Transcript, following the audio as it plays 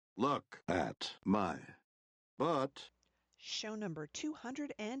Look at my butt. Show number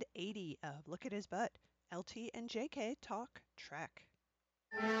 280 of Look at His Butt. LT and JK talk Trek.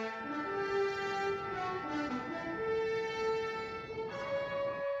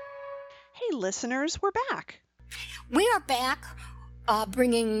 Hey, listeners, we're back. We are back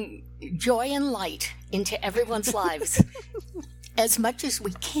bringing joy and light into everyone's lives as much as we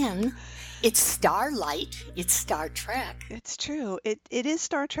can. It's Starlight. It's Star Trek. It's true. It is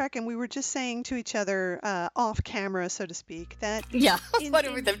Star Trek, and we were just saying to each other off camera, so to speak, that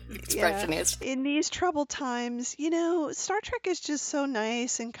Whatever the expression is. In these troubled times, Star Trek is just so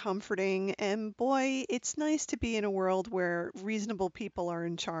nice and comforting, and boy, it's nice to be in a world where reasonable people are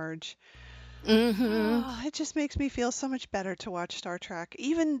in charge. Oh, it just makes me feel so much better to watch Star Trek.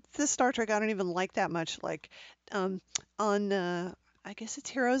 Even the Star Trek I don't even like that much. Like on I guess it's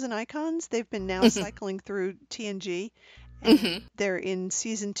Heroes and Icons. They've been now cycling through TNG, and they're in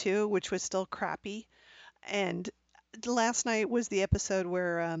season 2, which was still crappy. And last night was the episode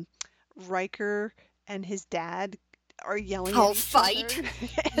where Riker and his dad are yelling at each fight.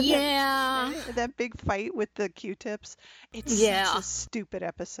 other. Yeah. That big fight with the Q-tips. It's such a stupid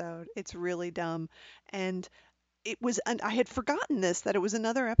episode. It's really dumb. And I had forgotten that it was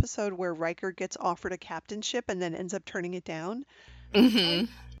another episode where Riker gets offered a captainship and then ends up turning it down. And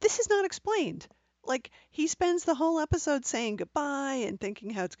this is not explained. Like, he spends the whole episode saying goodbye and thinking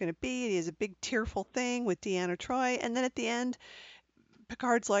how it's going to be. He has a big tearful thing with Deanna Troi. And then at the end,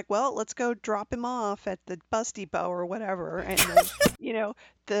 Picard's like, well, let's go drop him off at the bus depot or whatever. And then,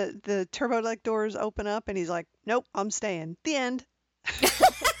 the turbo-deck doors open up and he's like, nope, I'm staying. The end.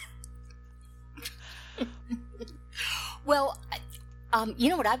 Well, you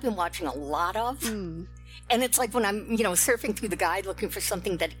know what I've been watching a lot of? And it's like when I'm, surfing through the guide looking for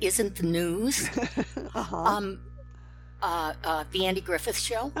something that isn't the news. The Andy Griffith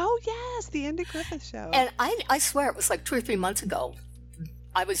Show. Oh, yes, the Andy Griffith Show. And I swear it was like 2 or 3 months ago.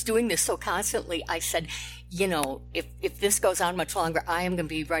 I was doing this so constantly, I said, if this goes on much longer, I am going to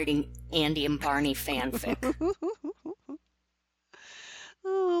be writing Andy and Barney fanfic.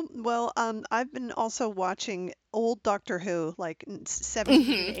 Well, I've been also watching old Doctor Who, like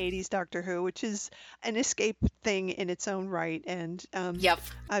 70s and 80s Doctor Who, which is an escape thing in its own right. And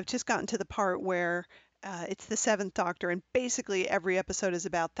I've just gotten to the part where it's the 7th Doctor, and basically every episode is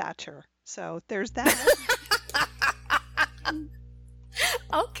about Thatcher. So there's that.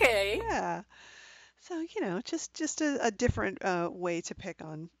 Okay. Yeah. So, just a different way to pick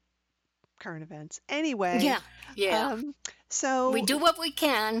on current events. Anyway. Yeah. So we do what we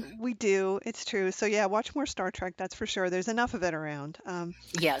can. We do. It's true. So yeah, watch more Star Trek. That's for sure. There's enough of it around.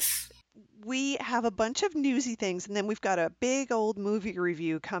 Yes. We have a bunch of newsy things, and then we've got a big old movie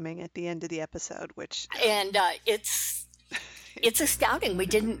review coming at the end of the episode, and it's astounding. We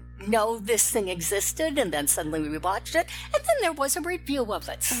didn't know this thing existed, and then suddenly we watched it, and then there was a review of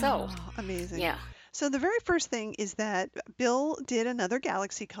it. So amazing. Yeah. So the very first thing is that Bill did another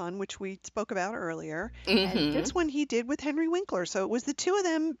GalaxyCon, which we spoke about earlier, and this one he did with Henry Winkler. So it was the two of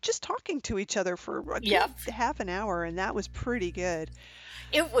them just talking to each other for a good half an hour, and that was pretty good.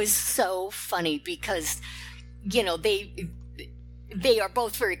 It was so funny because, they are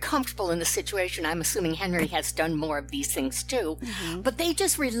both very comfortable in the situation. I'm assuming Henry has done more of these things too, but they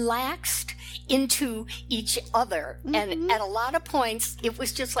just relaxed into each other. And at a lot of points, it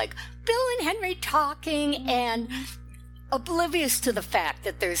was just like Bill and Henry talking and oblivious to the fact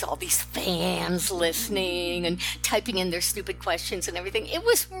that there's all these fans listening and typing in their stupid questions and everything. It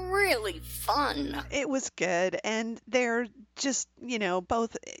was really fun. It was good. And they're just,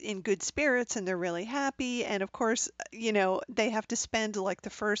 both in good spirits, and they're really happy. And of course, they have to spend like the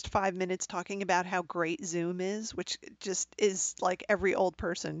first 5 minutes talking about how great Zoom is, which just is like every old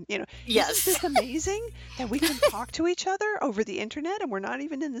person, Yes. Isn't this amazing that we can talk to each other over the internet and we're not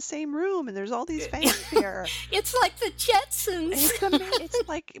even in the same room and there's all these fans here. It's like the Jetsons. It's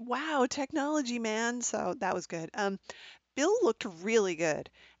like, wow, technology, man. So that was good. Bill looked really good.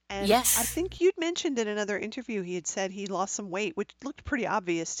 And yes. I think you'd mentioned in another interview he had said he lost some weight, which looked pretty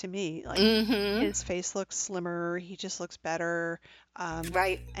obvious to me. Like his face looks slimmer, he just looks better.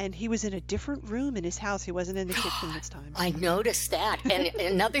 Right. And he was in a different room in his house. He wasn't in the kitchen this time. I noticed that. And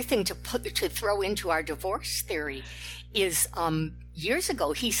another thing to throw into our divorce theory is years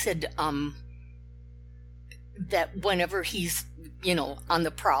ago he said that whenever he's on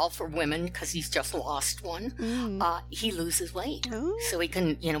the prowl for women because he's just lost one, he loses weight so he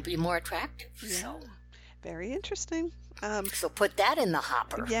can, be more attractive. Yeah. So very interesting. So put that in the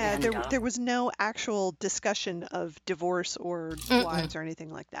hopper. Yeah, there was no actual discussion of divorce or wives or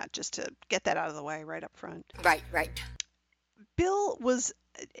anything like that, just to get that out of the way right up front. Right. Bill was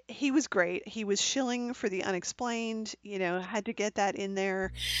he was great. He was shilling for the unexplained, had to get that in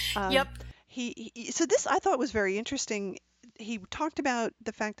there. Yep. Um, so this I thought was very interesting. He talked about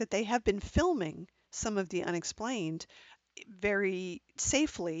the fact that they have been filming some of the unexplained very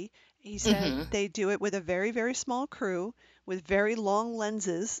safely. He said Mm-hmm. they do it with a very, very small crew with very long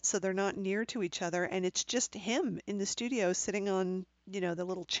lenses, so they're not near to each other, and it's just him in the studio sitting on, the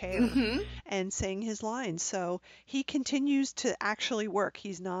little chair Mm-hmm. and saying his lines. So he continues to actually work.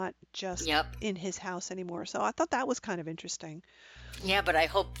 He's not just Yep. in his house anymore. So I thought that was kind of interesting. Yeah, but I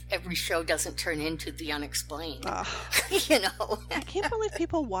hope every show doesn't turn into the unexplained. Ugh. I can't believe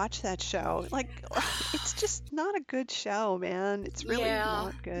people watch that show. Like, it's just not a good show, man. It's really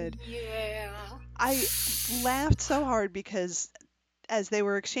not good. Yeah. I laughed so hard because as they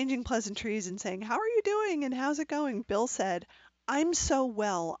were exchanging pleasantries and saying, "How are you doing and how's it going?" Bill said, "I'm so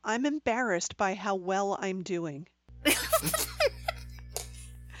well. I'm embarrassed by how well I'm doing."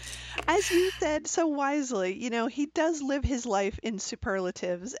 As you said so wisely, he does live his life in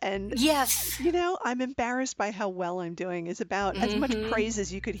superlatives. And, Yes. I'm embarrassed by how well I'm doing is about as much praise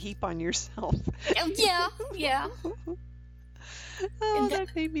as you could heap on yourself. Yeah. Yeah. Oh,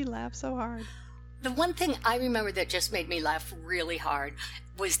 that made me laugh so hard. The one thing I remember that just made me laugh really hard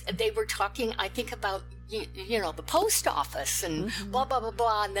was they were talking, I think, about, the post office and blah, blah, blah,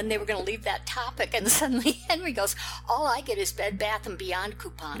 blah. And then they were going to leave that topic. And suddenly Henry goes, "All I get is Bed Bath & Beyond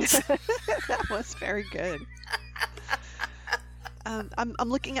coupons." That was very good. I'm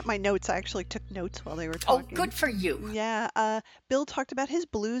looking at my notes. I actually took notes while they were Oh, talking. good for you. Yeah, Bill talked about his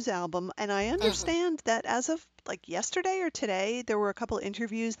blues album, and I understand that as of like yesterday or today, there were a couple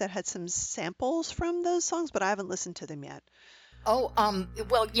interviews that had some samples from those songs, but I haven't listened to them yet. Oh,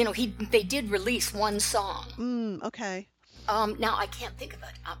 well, they did release one song. Okay. Now I can't think of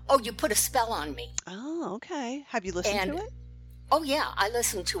it. You Put a Spell on Me. Oh, okay. Have you listened to it? Oh, yeah, I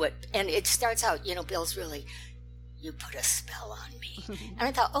listened to it. And it starts out, Bill's really, "You put a spell on me." And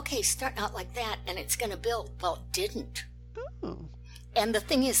I thought, okay, starting out like that, and it's going to build. Well, it didn't. Oh. And the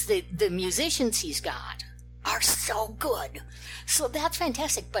thing is, the musicians he's got are so good. So that's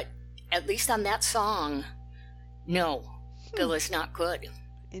fantastic. But at least on that song, no, Bill is not good.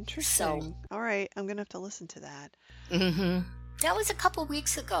 Interesting. All right, I'm going to have to listen to that. Mm-hmm. That was a couple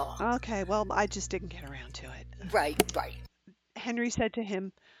weeks ago. Okay, well, I just didn't get around to it. Right. Henry said to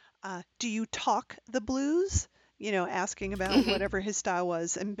him, "Do you talk the blues?" Asking about whatever his style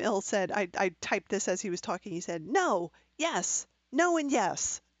was. And Bill said, I typed this as he was talking. He said, "No, yes, no, and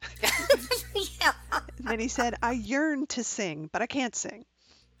yes." Yeah. And then he said, "I yearn to sing, but I can't sing."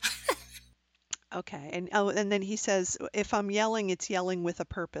 Okay. And then he says, "If I'm yelling, it's yelling with a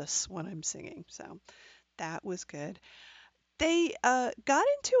purpose when I'm singing." So that was good. They got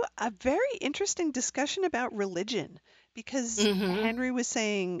into a very interesting discussion about religion because Henry was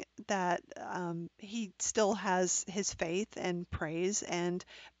saying that he still has his faith and praise, and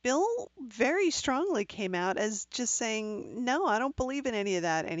Bill very strongly came out as just saying, "No, I don't believe in any of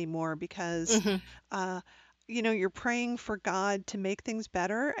that anymore because you're praying for God to make things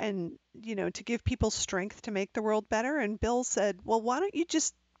better and, to give people strength to make the world better." And Bill said, "Well, why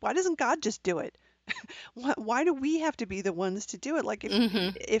doesn't God just do it? Why do we have to be the ones to do it? Like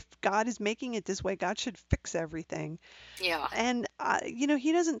if God is making it this way, God should fix everything." Yeah. And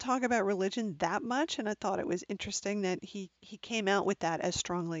he doesn't talk about religion that much, and I thought it was interesting that he came out with that as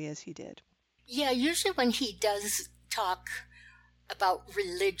strongly as he did. Yeah, usually when he does talk about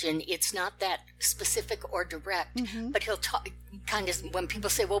religion, it's not that specific or direct, but he'll talk kind of when people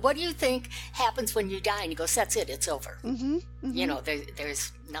say, "Well, what do you think happens when you die?" And he goes, "That's it, it's over."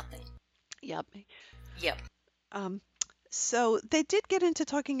 There's nothing. Yep. Yep. So they did get into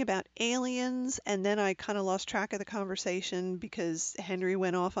talking about aliens, and then I kind of lost track of the conversation because Henry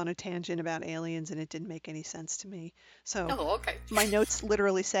went off on a tangent about aliens, and it didn't make any sense to me. So okay. My notes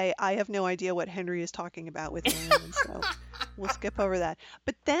literally say, "I have no idea what Henry is talking about with aliens," so we'll skip over that.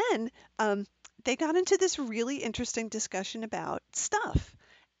 But then they got into this really interesting discussion about stuff,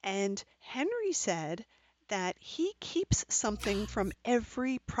 and Henry said that he keeps something from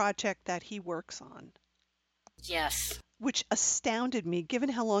every project that he works on. Yes. Which astounded me given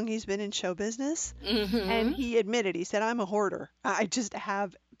how long he's been in show business. Mm-hmm. And he admitted, he said, "I'm a hoarder. I just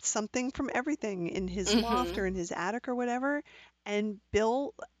have something from everything in his loft or in his attic or whatever." And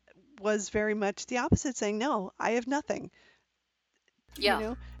Bill was very much the opposite, saying, "No, I have nothing."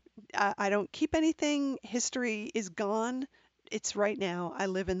 Yeah. I don't keep anything. History is gone. It's right now. I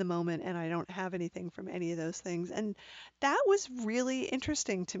live in the moment and I don't have anything from any of those things. And that was really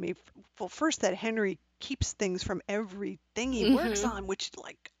interesting to me. Well, first, that Henry keeps things from everything he works on, which,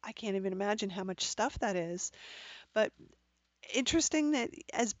 like, I can't even imagine how much stuff that is. But interesting that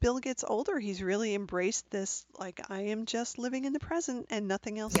as Bill gets older, he's really embraced this, like, I am just living in the present and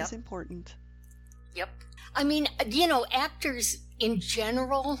nothing else is Yep. important. Yep. I mean, actors in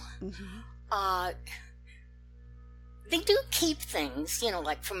general, they do keep things,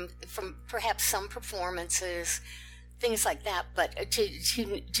 like from perhaps some performances, things like that. But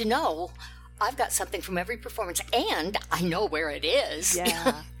to know I've got something from every performance and I know where it is,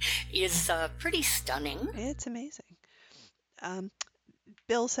 Yeah. is pretty stunning. It's amazing.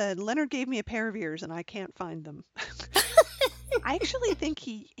 Bill said, Leonard gave me a pair of ears and I can't find them. I actually think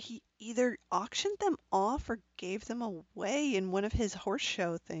he either auctioned them off or gave them away in one of his horse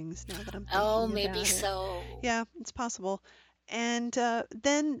show things, now that I'm thinking Oh, about maybe it. so. Yeah, it's possible. And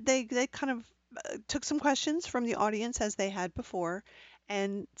then they kind of took some questions from the audience as they had before.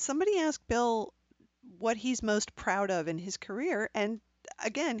 And somebody asked Bill what he's most proud of in his career. And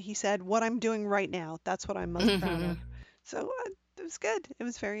again, he said, what I'm doing right now. That's what I'm most proud of. So it was good. It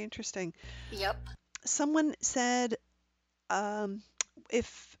was very interesting. Yep. Someone said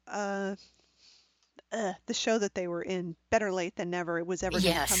if the show that they were in, Better Late Than Never, it was ever going to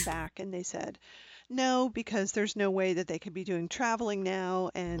Yes. come back. And they said, no, because there's no way that they could be doing traveling now.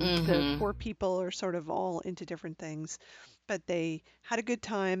 And the poor people are sort of all into different things. But they had a good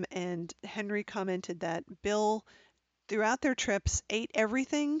time. And Henry commented that Bill, throughout their trips, ate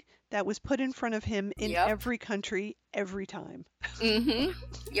everything that was put in front of him in Yep. every country, every time.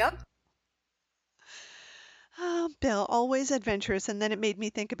 Yep. Oh, Bill, always adventurous. And then it made me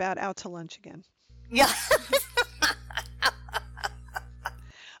think about Out to Lunch again. Yeah.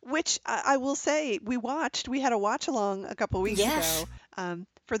 Which I will say, we had a watch along a couple weeks Yes. ago.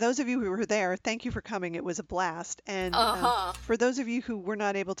 For those of you who were there, thank you for coming. It was a blast. And for those of you who were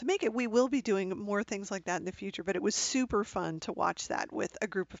not able to make it, we will be doing more things like that in the future. But it was super fun to watch that with a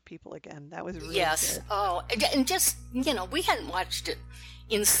group of people again. That was really Yes. good. Oh, and just, we hadn't watched it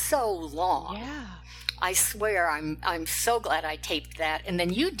in so long. Yeah. I swear I'm so glad I taped that. And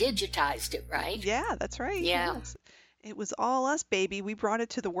then you digitized it, right? Yeah, that's right. Yeah. Yes. It was all us, baby. We brought it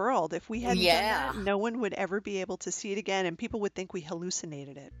to the world. If we hadn't done Yeah. that, no one would ever be able to see it again, and people would think we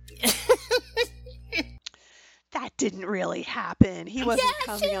hallucinated it. That didn't really happen. He wasn't Yes,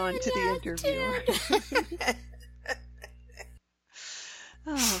 coming on to the yes, interview.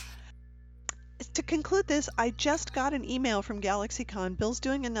 Oh. To conclude this, I just got an email from GalaxyCon. Bill's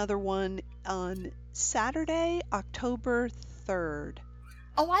doing another one on Saturday, October 3rd.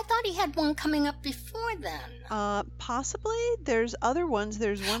 Oh, I thought he had one coming up before then. Possibly. There's other ones.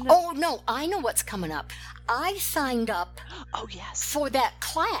 There's one that... Oh, no, I know what's coming up. I signed up Oh, yes. for that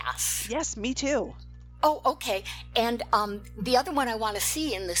class. Yes, me too. Oh, okay. And the other one I want to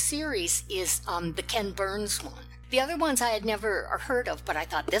see in the series is the Ken Burns one. The other ones I had never heard of, but I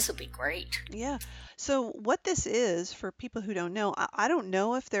thought this would be great. Yeah. So what this is, for people who don't know, I don't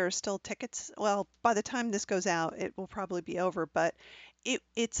know if there are still tickets. Well, by the time this goes out, it will probably be over, but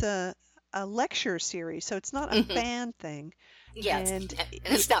it's a lecture series, so it's not a fan thing. Yes, And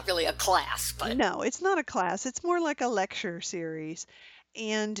and it's not really a class, but... No, it's not a class. It's more like a lecture series.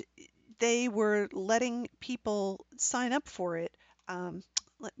 And they were letting people sign up for it.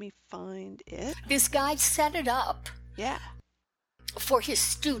 Let me find it. This guy set it up Yeah. for his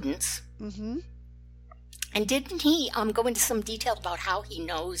students. Mm-hmm. And didn't he go into some detail about how he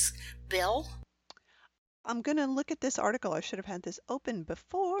knows Bill? I'm going to look at this article. I should have had this open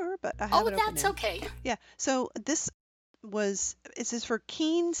before, but I have Oh, it open that's now. okay. Yeah. So this is for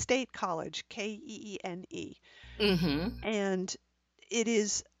Keene State College, Keene. Mm-hmm. And it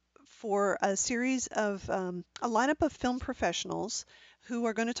is for a series of a lineup of film professionals who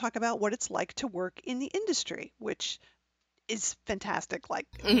are going to talk about what it's like to work in the industry, which is fantastic. Like,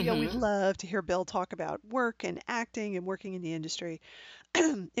 we love to hear Bill talk about work and acting and working in the industry.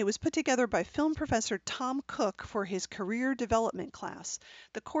 It was put together by film professor Tom Cook for his career development class.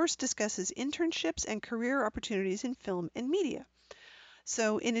 The course discusses internships and career opportunities in film and media.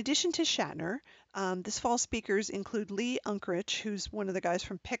 So in addition to Shatner, this fall speakers include Lee Unkrich, who's one of the guys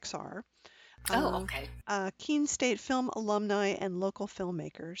from Pixar. Oh, okay. Keene State film alumni and local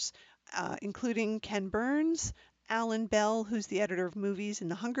filmmakers, including Ken Burns, Alan Bell, who's the editor of movies in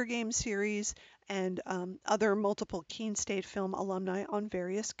the Hunger Games series, and other multiple Keene State film alumni on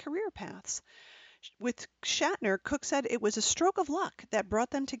various career paths. With Shatner, Cook said it was a stroke of luck that brought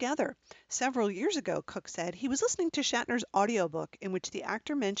them together. Several years ago, Cook said, he was listening to Shatner's audiobook in which the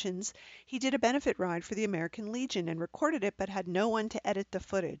actor mentions he did a benefit ride for the American Legion and recorded it but had no one to edit the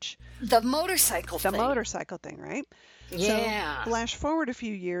footage. The motorcycle The thing. motorcycle thing, right? Yeah. So flash forward a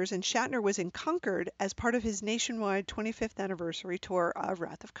few years, and Shatner was in Concord as part of his nationwide 25th anniversary tour of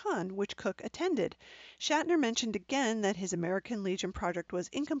Wrath of Khan, which Cook attended. Shatner mentioned again that his American Legion project was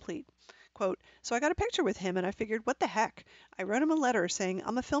incomplete. Quote, so I got a picture with him and I figured, what the heck? I wrote him a letter saying,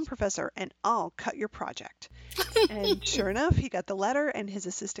 I'm a film professor and I'll cut your project. And sure enough, he got the letter and his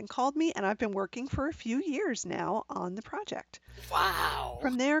assistant called me and I've been working for a few years now on the project. Wow.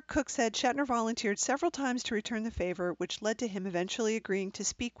 From there, Cook said Shatner volunteered several times to return the favor, which led to him eventually agreeing to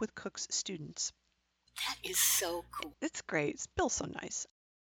speak with Cook's students. That is so cool. It's great. Bill's so nice.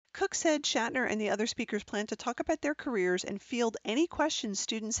 Cook said Shatner and the other speakers plan to talk about their careers and field any questions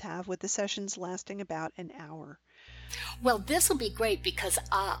students have, with the sessions lasting about an hour. Well, this will be great because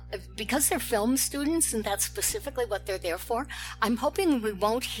they're film students and that's specifically what they're there for. I'm hoping we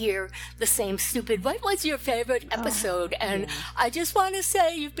won't hear the same stupid, what was your favorite episode? And yeah. I just want to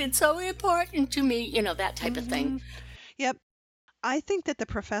say you've been so important to me, that type of thing. Yep. I think that the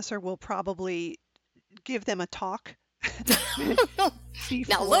professor will probably give them a talk.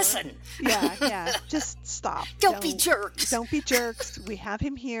 Now listen. Yeah. Just stop. Don't be jerks. Don't be jerks. We have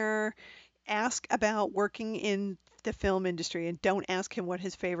him here. Ask about working in the film industry and don't ask him what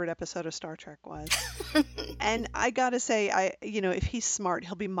his favorite episode of Star Trek was. And I gotta say, if he's smart,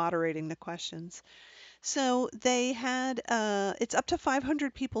 he'll be moderating the questions. So they had, it's up to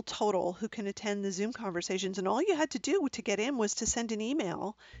 500 people total who can attend the Zoom conversations, and all you had to do to get in was to send an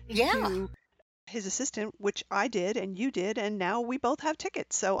email to his assistant, which I did and you did, and now we both have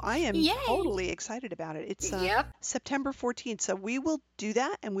tickets. So I am totally excited about it. It's September 14th, so we will do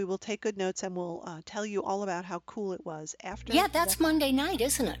that and we will take good notes and we'll tell you all about how cool it was after. Yeah, that's Monday night,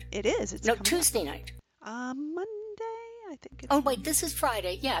 isn't it? It is. It's Tuesday night. Monday, I think. Oh wait, this is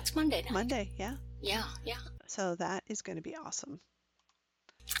Friday. Yeah, it's Monday night. Monday, yeah. Yeah. So that is going to be awesome.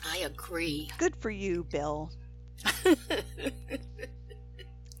 I agree. Good for you, Bill.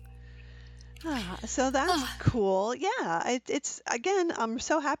 So that's cool. Yeah, it's again, I'm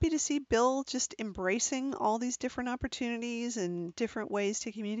so happy to see Bill just embracing all these different opportunities and different ways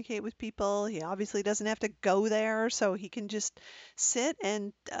to communicate with people. He obviously doesn't have to go there, so he can just sit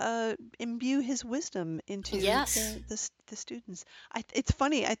and imbue his wisdom into the students. It's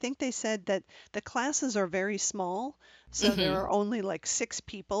funny, I think they said that the classes are very small, so there are only like 6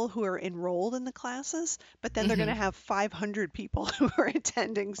 people who are enrolled in the classes, but then they're going to have 500 people who are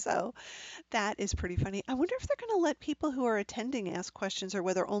attending, so that is pretty funny. I wonder if they're going to let people who are attending ask questions or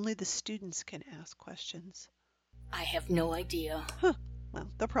whether only the students can ask questions. I have no idea. Huh. Well,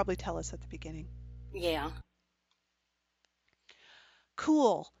 they'll probably tell us at the beginning. Yeah.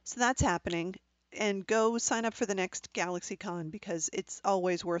 Cool. So that's happening. And go sign up for the next GalaxyCon because it's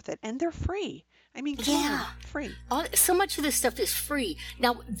always worth it. And they're free. I mean, free. So much of this stuff is free.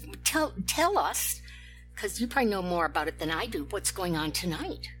 Now, tell us, because you probably know more about it than I do, what's going on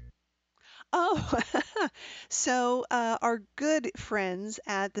tonight. Oh, so our good friends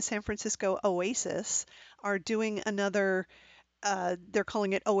at the San Francisco Oasis are doing another, they're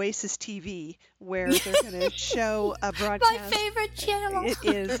calling it Oasis TV, where they're going to show a broadcast. My favorite channel. It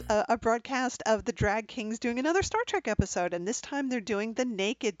is a broadcast of the Drag Kings doing another Star Trek episode, and this time they're doing the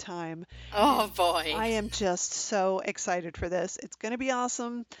Naked Time. Oh, boy. I am just so excited for this. It's going to be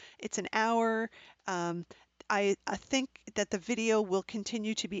awesome. It's an hour. I think that the video will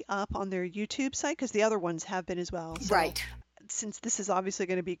continue to be up on their YouTube site because the other ones have been as well. So right. Since this is obviously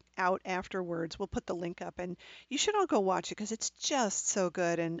going to be out afterwards, we'll put the link up and you should all go watch it because it's just so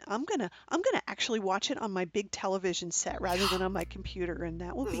good. And I'm gonna actually watch it on my big television set rather than on my computer, and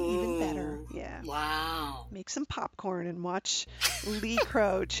that will be even better. Yeah. Wow. Make some popcorn and watch Lee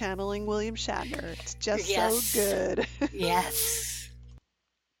Crow channeling William Shatner. It's just so good. Yes.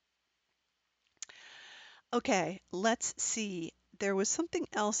 Okay, let's see. There was something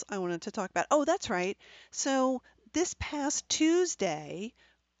else I wanted to talk about. Oh, that's right. So this past Tuesday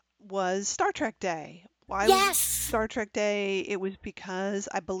was Star Trek Day. Why was Star Trek Day? It was because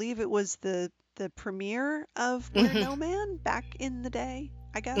I believe it was the premiere of Where No Man back in the day,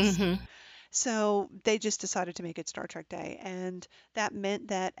 I guess. So they just decided to make it Star Trek Day. And that meant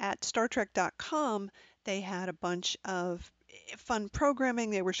that at StarTrek.com, they had a bunch of fun programming.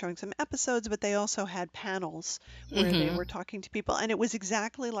 They were showing some episodes, but they also had panels where they were talking to people. And it was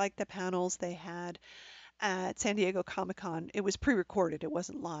exactly like the panels they had at San Diego Comic-Con. It was pre-recorded, it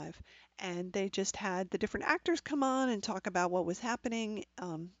wasn't live. And they just had the different actors come on and talk about what was happening,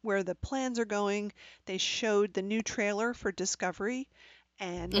 where the plans are going. They showed the new trailer for Discovery,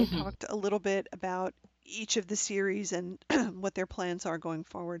 and they talked a little bit about each of the series and what their plans are going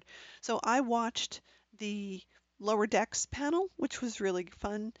forward. So I watched the Lower Decks panel, which was really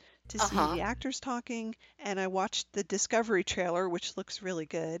fun to see the actors talking, and I watched the Discovery trailer, which looks really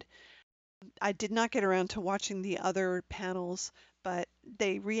good. I did not get around to watching the other panels, but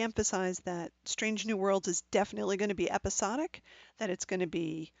they reemphasized that Strange New Worlds is definitely going to be episodic, that it's going to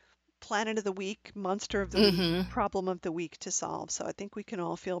be Planet of the Week, Monster of the Week, Problem of the Week to solve. So I think we can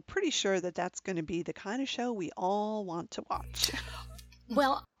all feel pretty sure that that's going to be the kind of show we all want to watch.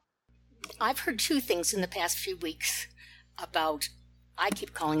 Well, I've heard two things in the past few weeks about, I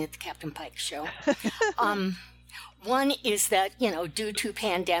keep calling it the Captain Pike show. One is that, due to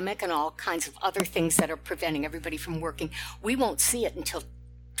pandemic and all kinds of other things that are preventing everybody from working, we won't see it until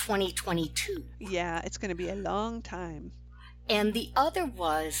 2022. Yeah, it's going to be a long time. And the other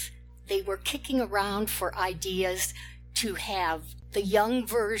was they were kicking around for ideas to have the young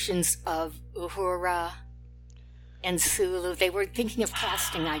versions of Uhura and Sulu. They were thinking of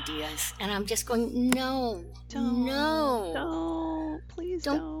casting ideas. And I'm just going, no, please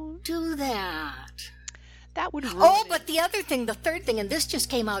don't do that. That would ruin but the other thing, the third thing, and this just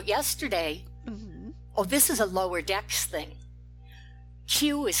came out yesterday. Oh, this is a Lower Decks thing.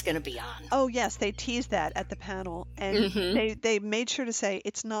 Q is going to be on. Oh, yes, they teased that at the panel. And they made sure to say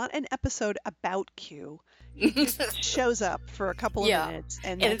it's not an episode about Q. He just shows up for a couple of minutes.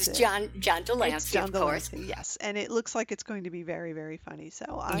 And it's John Delancey, of course. Yes, and it looks like it's going to be very, very funny. So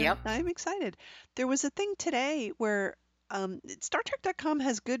I'm excited. There was a thing today where StarTrek.com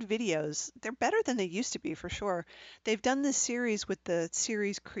has good videos. They're better than they used to be, for sure. They've done this series with the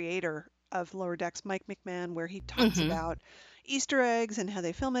series creator of Lower Decks, Mike McMahon, where he talks about Easter eggs and how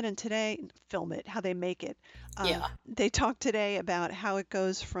they how they make it. They talked today about how it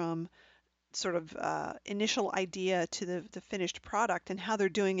goes from sort of initial idea to the finished product and how they're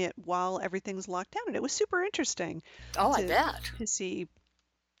doing it while everything's locked down. And it was super interesting. I bet. To see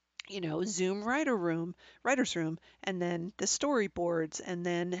Zoom writer's room, and then the storyboards, and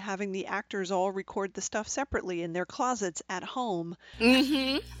then having the actors all record the stuff separately in their closets at home,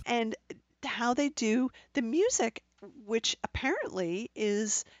 and how they do the music, which apparently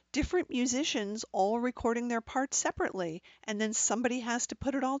is different musicians all recording their parts separately, and then somebody has to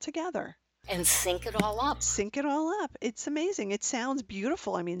put it all together. And sync it all up. It's amazing. It sounds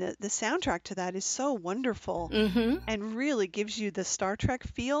beautiful. I mean, the soundtrack to that is so wonderful and really gives you the Star Trek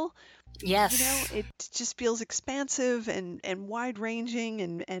feel. Yes. It just feels expansive and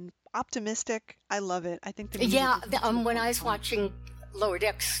wide-ranging and optimistic. I love it. I think when I was watching Lower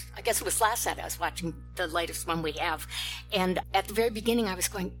Decks, I guess it was last night, I was watching the latest one we have, and at the very beginning I was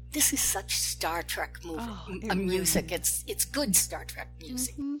going, this is such Star Trek music. It's good Star Trek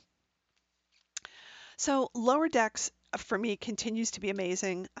music. So Lower Decks, for me, continues to be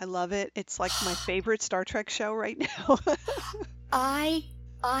amazing. I love it. It's like my favorite Star Trek show right now. I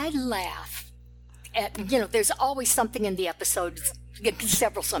laugh at, there's always something in the episode,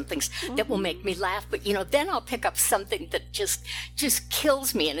 several somethings that will make me laugh, but then I'll pick up something that just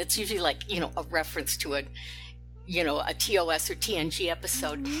kills me, and it's usually like a reference to a TOS or TNG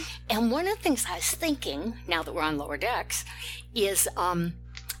episode. And one of the things I was thinking, now that we're on Lower Decks, is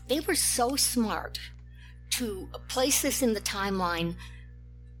they were so smart to place this in the timeline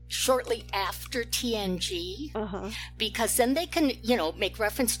shortly after TNG, because then they can, make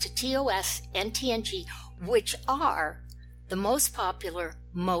reference to TOS and TNG, which are the most popular,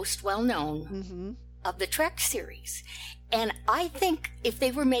 most well-known of the Trek series. And I think if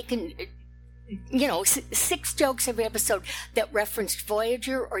they were making, 6 jokes every episode that referenced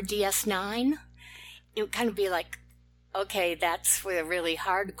Voyager or DS9, it would kind of be like, okay, that's for the really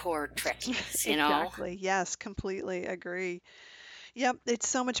hardcore Trekkies, Exactly. Yes, completely agree. Yep, it's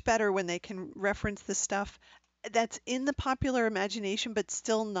so much better when they can reference the stuff that's in the popular imagination, but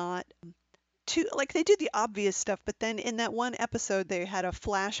still not too, like they do the obvious stuff, but then in that one episode, they had a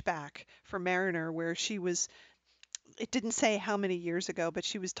flashback for Mariner where it didn't say how many years ago, but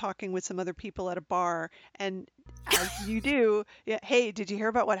she was talking with some other people at a bar, and as you do, hey, did you hear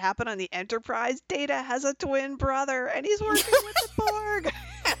about what happened on the Enterprise? Data has a twin brother, and he's working with the Borg.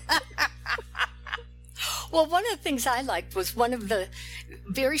 Well, one of the things I liked was one of the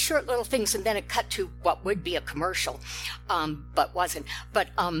very short little things, and then it cut to what would be a commercial, but wasn't. But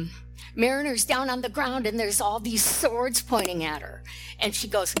Mariner's down on the ground, and there's all these swords pointing at her. And she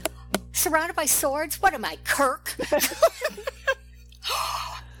goes, surrounded by swords? What am I, Kirk?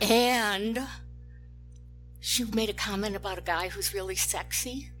 And she made a comment about a guy who's really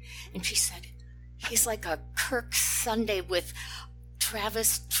sexy, and she said, he's like a Kirk Sunday with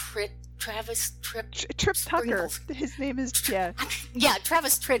Travis Tritt Tucker. Sprinkles. His name is, yeah. Yeah,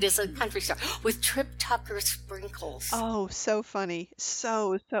 Travis Tritt is a country star with Trip Tucker sprinkles. Oh, so funny.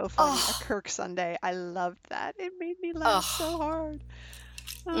 So funny. A Kirk Sunday. I loved that. It made me laugh so hard.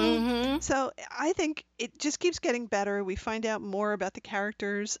 So I think it just keeps getting better. We find out more about the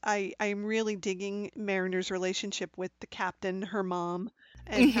characters. I'm really digging Mariner's relationship with the captain, her mom,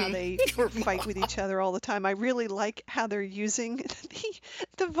 and how they fight with each other all the time. I really like how they're using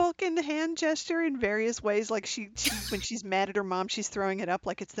the Vulcan hand gesture in various ways. Like she when she's mad at her mom, she's throwing it up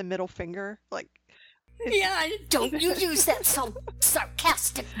like it's the middle finger. Like, yeah, don't you use that so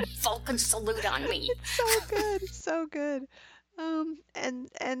sarcastic Vulcan salute on me. It's so good.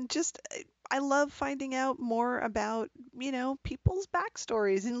 And just I love finding out more about, people's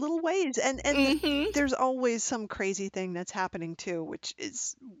backstories in little ways. And there's always some crazy thing that's happening too, which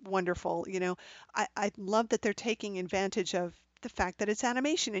is wonderful. I love that they're taking advantage of the fact that it's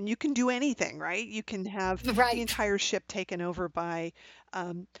animation and you can do anything, right? You can have the entire ship taken over by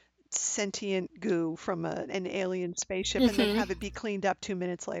sentient goo from an alien spaceship and then have it be cleaned up 2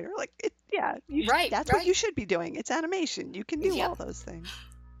 minutes later. Like, that's what you should be doing. It's animation. You can do all those things.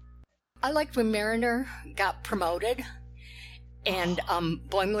 I liked when Mariner got promoted and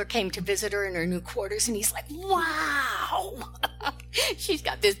Boimler came to visit her in her new quarters, and he's like, wow! She's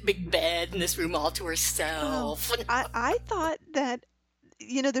got this big bed in this room all to herself. I thought that,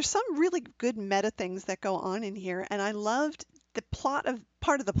 there's some really good meta things that go on in here, and I loved part of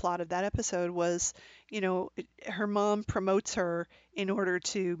the plot of that episode was, her mom promotes her in order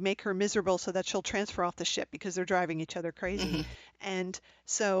to make her miserable so that she'll transfer off the ship because they're driving each other crazy. And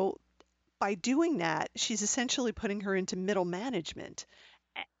so by doing that, she's essentially putting her into middle management.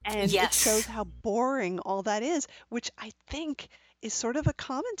 And it shows how boring all that is, which I think is sort of a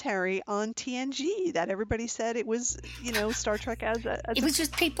commentary on TNG, that everybody said it was, Star Trek as it was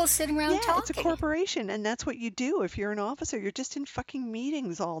just people sitting around talking. Yeah, it's a corporation, and that's what you do if you're an officer. You're just in fucking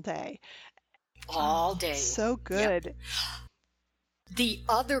meetings all day. All day. So good. Yep. The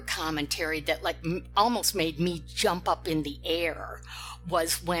other commentary that almost made me jump up in the air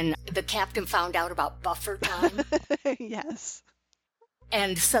was when the captain found out about buffer time. Yes.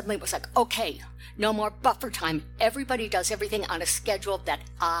 And suddenly it was like, okay, no more buffer time. Everybody does everything on a schedule that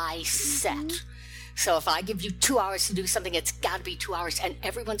I set. So if I give you 2 hours to do something, it's got to be 2 hours. And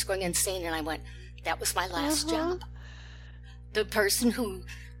everyone's going insane. And I went, that was my last job. The person who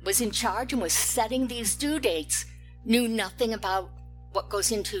was in charge and was setting these due dates knew nothing about what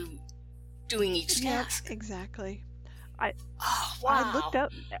goes into doing each task. Exactly. Wow. I looked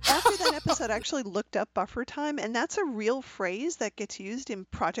up, after that episode, I actually looked up buffer time, and that's a real phrase that gets used in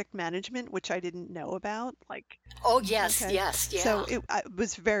project management, which I didn't know about. Yes. So it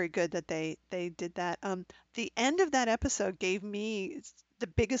was very good that they did that. The end of that episode gave me the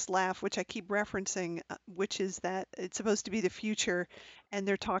biggest laugh, which I keep referencing, which is that it's supposed to be the future, and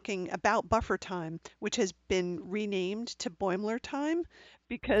they're talking about buffer time, which has been renamed to Boimler time,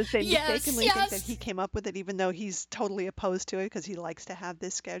 because they mistakenly think that he came up with it, even though he's totally opposed to it because he likes to have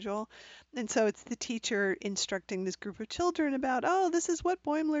this schedule. And so it's the teacher instructing this group of children about, this is what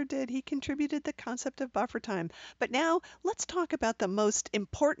Boimler did. He contributed the concept of buffer time. But now let's talk about the most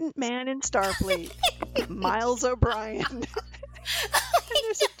important man in Starfleet, Miles O'Brien. And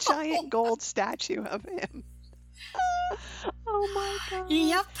there's a giant gold statue of him. Oh my God.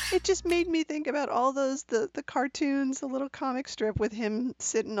 Yep. It just made me think about all those, the cartoons, the little comic strip with him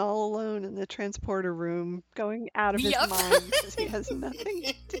sitting all alone in the transporter room, going out of his mind because he has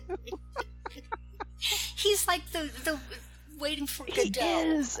nothing to do. He's like the waiting for Godot. He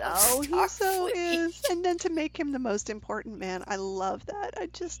is. Oh, he so is. And then to make him the most important man, I love that. I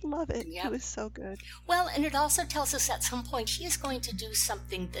just love it. Yep. He was so good. Well, and it also tells us at some point he is going to do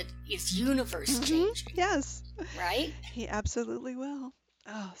something that is universe changing. Yes. Right? He absolutely will.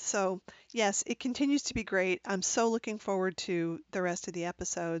 Oh, so yes, it continues to be great. I'm so looking forward to the rest of the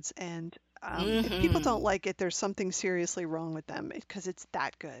episodes, and if people don't like it, there's something seriously wrong with them, because it's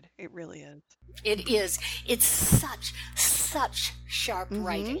that good. It really is. It is. It's such sharp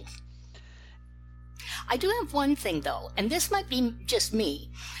writing. I do have one thing, though, and this might be just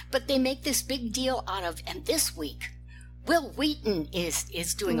me, but they make this big deal out of, and this week, Will Wheaton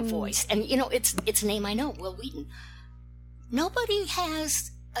is doing a voice. And, it's a name I know, Will Wheaton. Nobody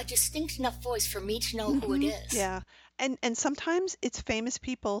has a distinct enough voice for me to know who it is. Yeah. And sometimes it's famous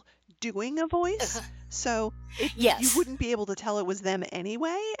people doing a voice. So you wouldn't be able to tell it was them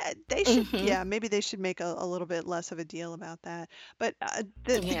anyway. They should, maybe they should make a little bit less of a deal about that. But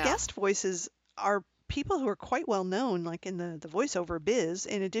the guest voices are people who are quite well known, like in the voiceover biz,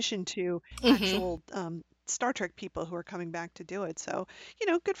 in addition to Mm-hmm. actual Star Trek people who are coming back to do it. So,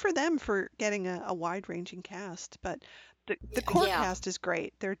 good for them for getting a wide-ranging cast. But the core Yeah, cast is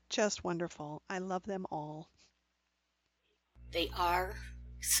great. They're just wonderful. I love them all. they are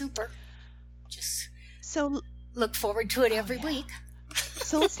super. Just So, look forward to it every yeah. week.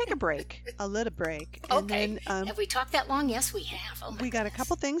 So let's take a break, a little break, and Okay. then Have we talked that long? Yes, we have. Oh my we got a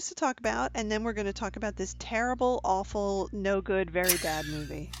couple things to talk about, and then we're going to talk about this terrible, awful, no good, very bad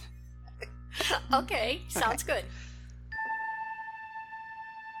movie. Okay, sounds good.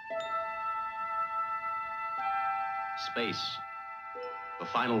 Space, the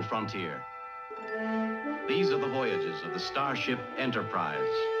final frontier. These are the voyages of the Starship Enterprise.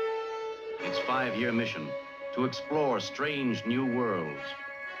 Its 5-year mission, to explore strange new worlds,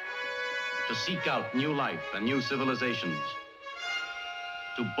 to seek out new life and new civilizations,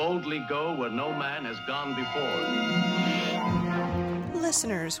 to boldly go where no man has gone before.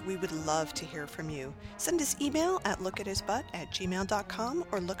 Listeners, we would love to hear from you. Send us email at lookathisbutt@gmail.com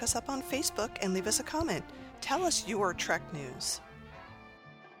or look us up on Facebook and leave us a comment. Tell us your Trek news.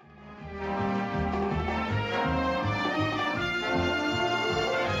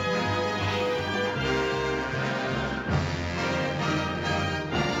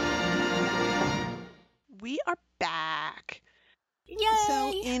 We are back. Yay!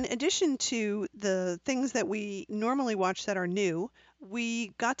 So, in addition to the things that we normally watch that are new, we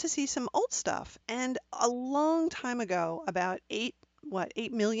got to see some old stuff. And a long time ago, about 8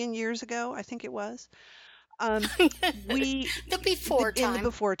 million years ago, I think it was, we The before in the time.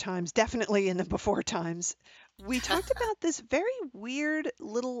 before times, definitely in the before times, we talked about this very weird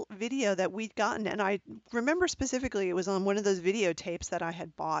little video that we'd gotten, and I remember specifically it was on one of those videotapes that I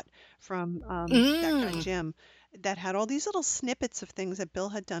had bought from that guy Jim, that had all these little snippets of things that Bill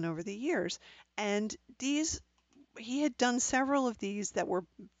had done over the years, and he had done several of these that were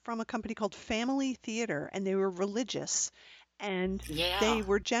from a company called Family Theater, and they were religious. And Yeah. they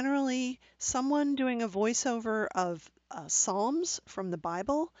were generally someone doing a voiceover of Psalms from the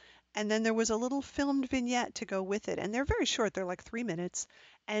Bible, and then there was a little filmed vignette to go with it. And they're very short, they're like 3 minutes.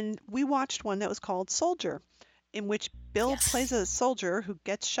 And we watched one that was called Soldier, in which Bill Yes. plays a soldier who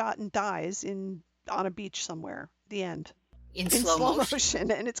gets shot and dies on a beach somewhere. The end. In In slow slow motion.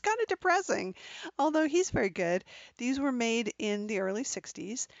 motion, and it's kind of depressing, although he's very good. These were made in the early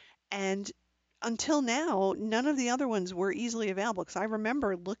 60s, and until now, none of the other ones were easily available because I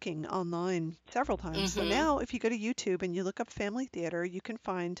remember looking online several times. So Mhm. now, if you go to YouTube and you look up Family Theater, you can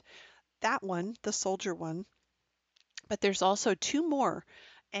find that one, the soldier one. But there's also 2 more,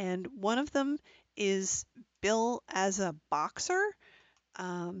 and one of them is Bill as a boxer.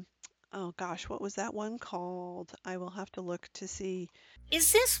 Um, oh gosh, what was that one called? I will have to look to see.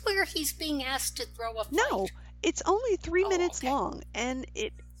 Is this where he's being asked to throw a fight? No, it's only 3 Oh, minutes okay. long, and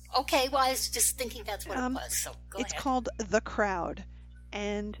Okay, well, I was just thinking that's what it was, so go it's ahead. called The Crowd,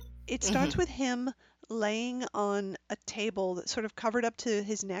 and it starts with him laying on a table that's sort of covered up to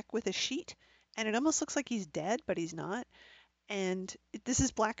his neck with a sheet, and it almost looks like he's dead, but he's not. And this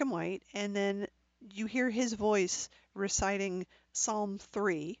is black and white, and then you hear his voice reciting Psalm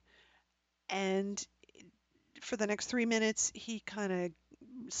 3, and for the next 3 minutes, he kind of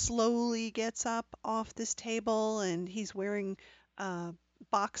slowly gets up off this table, and he's wearing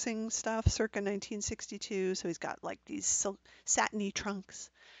boxing stuff circa 1962. So he's got like these satiny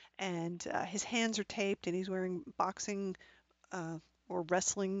trunks, and his hands are taped, and he's wearing boxing or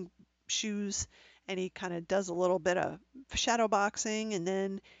wrestling shoes, and he kind of does a little bit of shadow boxing, and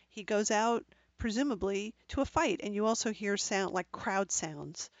then he goes out presumably to a fight, and you also hear sound like crowd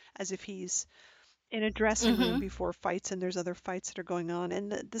sounds as if he's in a dressing room before fights, and there's other fights that are going on.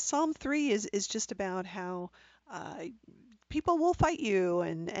 And the Psalm 3 is just about how people will fight you,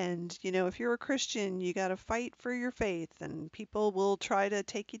 and if you're a Christian, you got to fight for your faith, and people will try to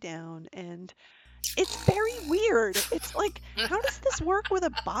take you down. And it's very weird. It's like, how does this work with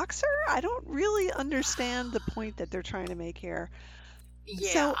a boxer? I don't really understand the point that they're trying to make here. Yeah.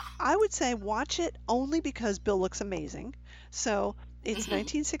 So I would say watch it only because Bill looks amazing. So it's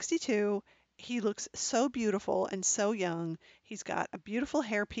 1962. He looks so beautiful and so young. He's got a beautiful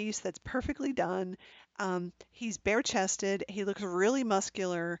hairpiece that's perfectly done. He's bare-chested. He looks really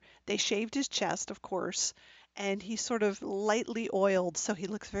muscular. They shaved his chest, of course, and he's sort of lightly oiled, so he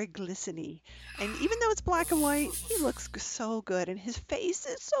looks very glistening. And even though it's black and white, he looks so good, and his face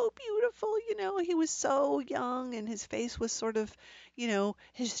is so beautiful. He was so young, and his face was sort of,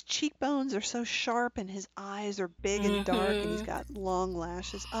 his cheekbones are so sharp, and his eyes are big and dark, and he's got long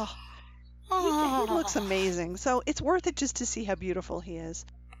lashes. Oh, he looks amazing. So it's worth it just to see how beautiful he is.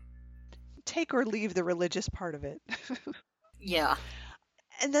 take or leave the religious part of it. Yeah.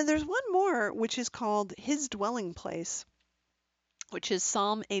 And then there's one more, which is called His Dwelling Place, which is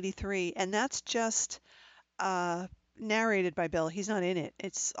Psalm 83, and that's just narrated by Bill. He's not in it.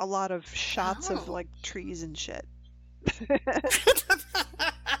 It's a lot of shots of Oh. like trees and shit.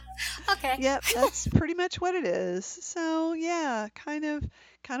 Okay. Yep, that's pretty much what it is. So yeah, kind of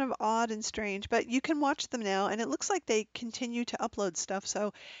odd and strange, but you can watch them now, and it looks like they continue to upload stuff.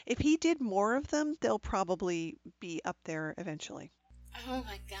 So if he did more of them, they'll probably be up there eventually. Oh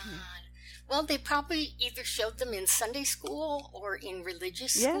my God. Well, they probably either showed them in Sunday school or in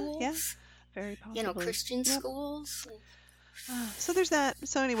religious schools. Yeah, very possibly. You know, Christian Yep. schools. So there's that.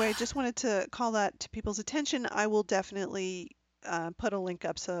 So anyway, just wanted to call that to people's attention. I will definitely put a link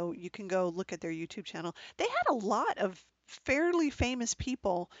up so you can go look at their YouTube channel. They had a lot of fairly famous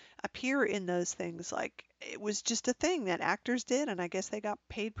people appear in those things. Like it was just a thing that actors did, and I guess they got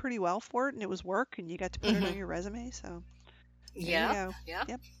paid pretty well for it, and it was work, and you got to put it on your resume. So there you go. Yeah.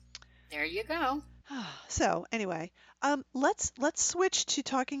 Yep. There you go. So anyway, let's switch to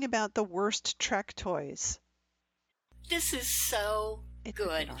talking about the worst Trek toys. This is so It's a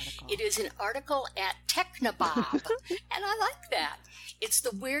good. good article. It is an article at Technobob, and I like that. It's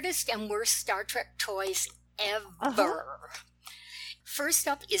the weirdest and worst Star Trek toys ever. First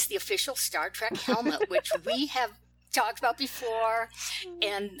up is the official Star Trek helmet, which we have talked about before,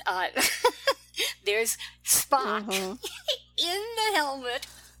 and there's Spock in the helmet,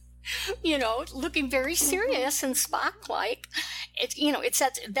 you know, looking very serious and Spock-like. It's, you know, it's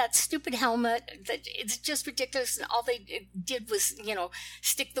that stupid helmet that it's just ridiculous, and all they did was, you know,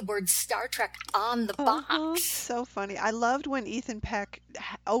 stick the word Star Trek on the box. So funny. I loved when Ethan Peck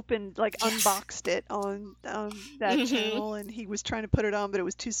opened, like unboxed it on that channel, and he was trying to put it on, but it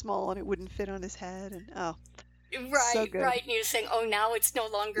was too small and it wouldn't fit on his head. And Right, so good. right. And you're saying, oh, now it's no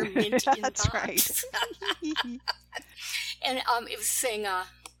longer mint in That's box. right. And it was saying,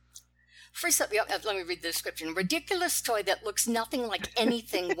 first up, let me read the description. Ridiculous toy that looks nothing like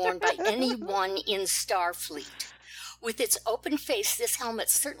anything worn by anyone in Starfleet. With its open face, this helmet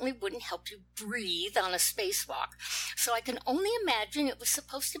certainly wouldn't help you breathe on a spacewalk. So I can only imagine it was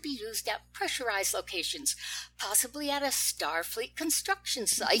supposed to be used at pressurized locations, possibly at a Starfleet construction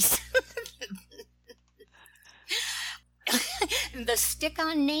site. The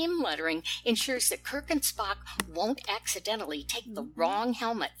stick-on name lettering ensures that Kirk and Spock won't accidentally take the wrong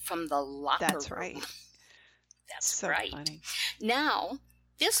helmet from the locker room. That's right. That's So right. funny. Now,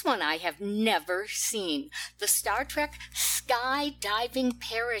 this one I have never seen. The Star Trek Skydiving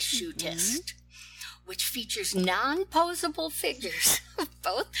Parachutist, which features non-posable figures of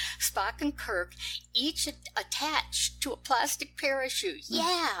both Spock and Kirk, each attached to a plastic parachute.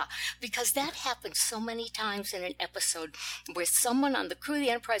 Yeah, because that happened so many times in an episode where someone on the crew of the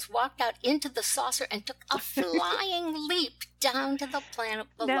Enterprise walked out into the saucer and took a flying leap down to the planet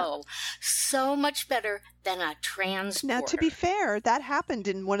below. So much better than a transporter. Now, to be fair, that happened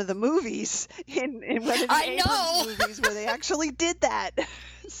in one of the movies, in one of the I Abrams know. movies where they actually did that.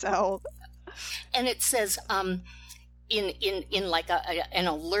 So, And it says in like an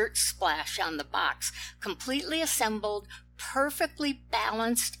alert splash on the box, completely assembled, perfectly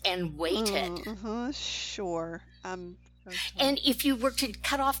balanced and weighted. Sure. And if you were to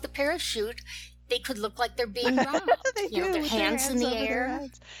cut off the parachute, they could look like they're being robbed. They You know, do, their with hands in the over their air.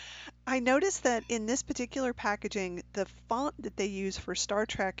 heads. I noticed that in this particular packaging, the font that they use for Star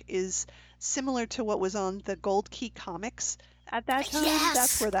Trek is similar to what was on the Gold Key comics at that time. Yes!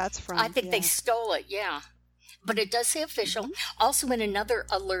 That's where that's from. I think yeah. they stole it, yeah. But it does say official. Also, in another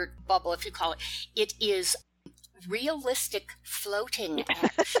alert bubble, if you call it, it is realistic floating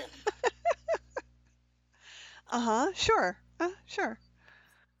action. Sure. Sure.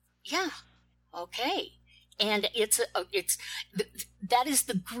 Yeah. Okay. And that is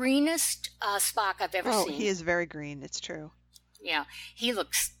the greenest Spock I've ever Oh, seen. he is very green. It's true. Yeah, he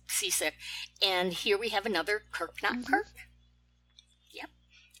looks seasick. And here we have another Kirk, not Kirk. Yep,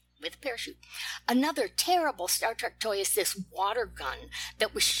 with a parachute. Another terrible Star Trek toy is this water gun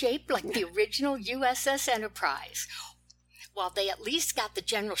that was shaped like the original USS Enterprise. While they at least got the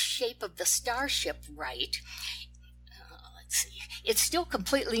general shape of the starship right, let's see, it's still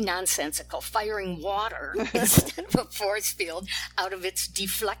completely nonsensical, firing water instead of a force field out of its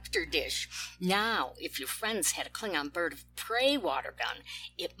deflector dish. Now, if your friends had a Klingon bird of prey water gun,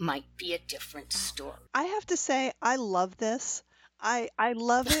 it might be a different story. I have to say, I love this. I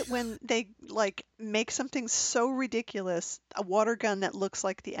love it when they like make something so ridiculous, a water gun that looks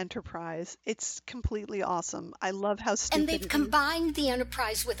like the Enterprise. It's completely awesome. I love how stupid And they've it is. combined the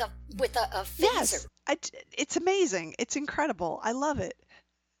Enterprise with a phaser. Yes, it's amazing. It's incredible. I love it.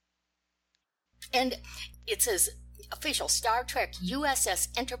 And it says, official Star Trek USS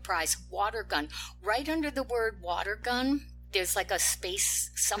Enterprise water gun. Right under the word water gun, there's like a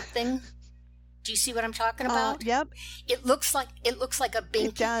space something. Do you see what I'm talking about? Yep. It looks like a binky.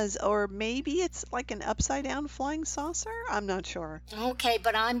 It does, or maybe it's like an upside down flying saucer. I'm not sure. Okay,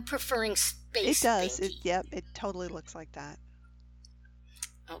 but I'm preferring space. It does. Binky. It totally looks like that.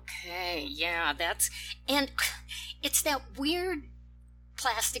 Okay, yeah, and it's that weird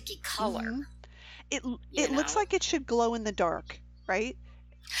plasticky color. Mm-hmm. It looks like it should glow in the dark, right?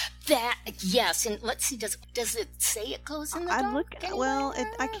 That, yes, and let's see, does it say it glows in the dark?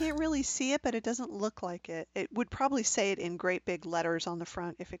 I can't really see it, but it doesn't look like it. It would probably say it in great big letters on the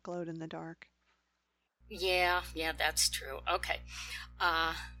front if it glowed in the dark. Yeah, that's true. Okay.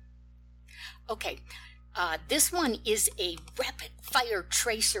 This one is a rapid-fire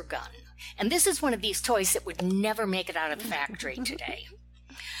tracer gun. And this is one of these toys that would never make it out of the factory today.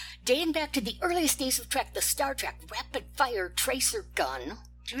 Dating back to the earliest days of Trek, the Star Trek rapid-fire tracer gun.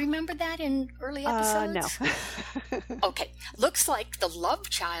 Do you remember that in early episodes? No. Okay. Looks like the love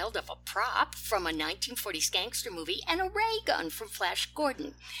child of a prop from a 1940s gangster movie and a ray gun from Flash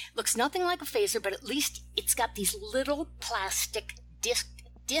Gordon. Looks nothing like a phaser, but at least it's got these little plastic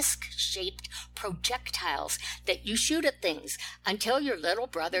disc-shaped projectiles that you shoot at things until your little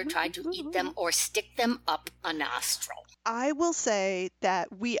brother tried to eat them or stick them up a nostril. I will say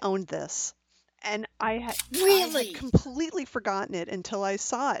that we owned this. And I had completely forgotten it until I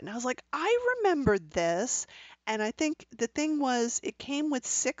saw it. And I was like, I remember this. And I think the thing was, it came with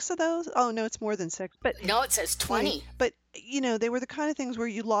 6 of those. Oh, no, it's more than 6. But no, it says 20. But, they were the kind of things where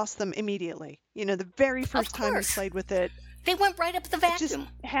you lost them immediately. The very first time you played with it. They went right up the vacuum. Just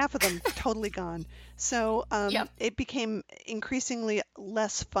half of them totally gone. So it became increasingly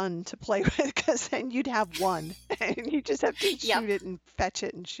less fun to play with because then you'd have one. And you just have to shoot it and fetch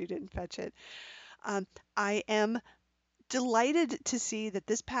it and shoot it and fetch it. I am delighted to see that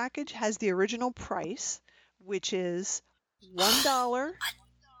this package has the original price, which is $1. Wow.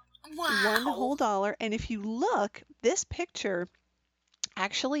 One whole dollar. And if you look, this picture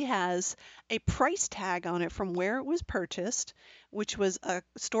actually has a price tag on it from where it was purchased, which was a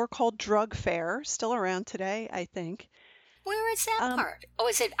store called Drug Fair, still around today, I think. Where is that part? Oh,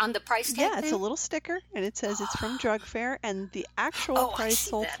 is it on the price tag? Yeah, it's a little sticker, and it says it's from Drug Fair, and the actual price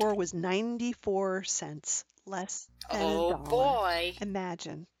sold for was 94 cents, less than $1. Oh, boy.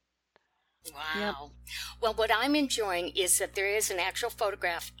 Imagine. Wow. Yep. Well, what I'm enjoying is that there is an actual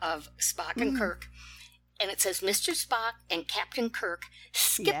photograph of Spock and Kirk, and it says Mr. Spock and Captain Kirk,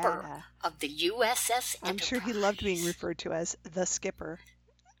 skipper of the USS Enterprise. I'm sure he loved being referred to as the skipper.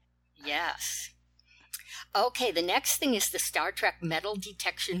 Yes. Okay, the next thing is the Star Trek metal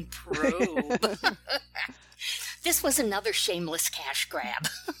detection probe. This was another shameless cash grab.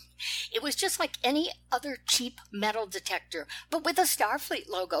 It was just like any other cheap metal detector, but with a Starfleet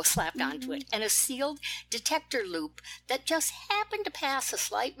logo slapped onto it and a sealed detector loop that just happened to pass a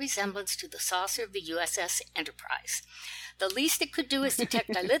slight resemblance to the saucer of the USS Enterprise. The least it could do is detect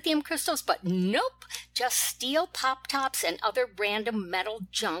dilithium crystals, but nope, just steel pop-tops and other random metal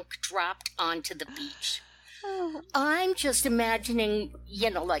junk dropped onto the beach. I'm just imagining,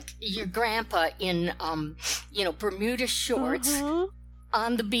 like your grandpa in, Bermuda shorts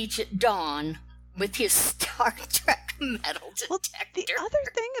on the beach at dawn with his Star Trek metal detector. Well, the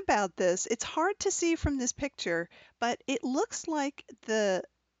other thing about this, it's hard to see from this picture, but it looks like the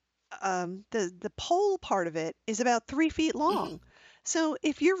pole part of it is about 3 feet long. So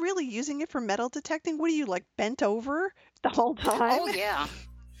if you're really using it for metal detecting, what are you, like, bent over the whole time? Oh, yeah.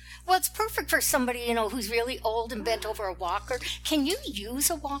 Well, it's perfect for somebody, who's really old and bent over a walker. Can you use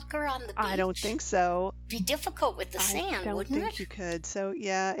a walker on the beach? I don't think so. Be difficult with the sand, wouldn't it? I don't think you could. So,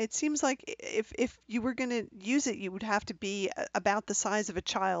 yeah, it seems like if you were going to use it, you would have to be about the size of a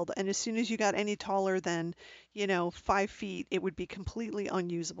child. And as soon as you got any taller than, 5 feet, it would be completely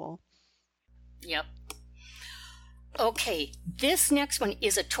unusable. Yep. Okay, this next one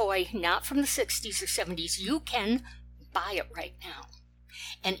is a toy not from the 60s or 70s. You can buy it right now.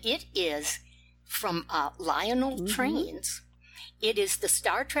 And it is from Lionel Trains. It is the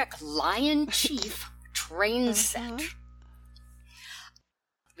Star Trek Lion Chief train set.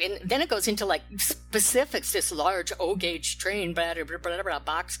 And then it goes into like specifics. This large O-gauge train,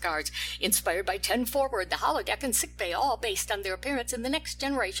 boxcars inspired by 10 Forward, the holodeck, and sickbay, all based on their appearance in The Next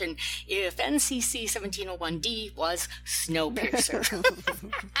Generation. If NCC 1701D was Snowpiercer.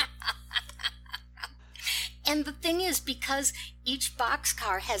 And the thing is, because each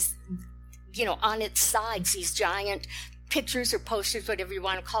boxcar has, on its sides these giant pictures or posters, whatever you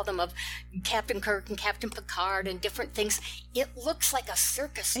want to call them, of Captain Kirk and Captain Picard and different things. It looks like a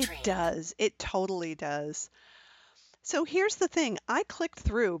circus train. It does. It totally does. So here's the thing. I clicked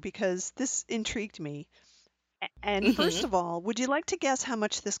through because this intrigued me. And first of all, would you like to guess how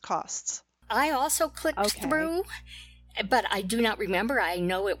much this costs? I also clicked through, but I do not remember. I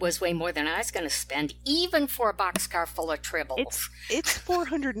know it was way more than I was going to spend, even for a boxcar full of tribbles. It's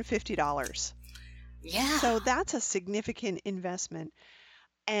 $450. Yeah. So that's a significant investment.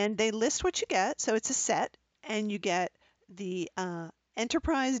 And they list what you get. So it's a set, and you get the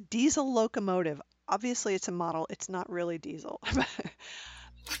Enterprise diesel locomotive. Obviously, it's a model. It's not really diesel.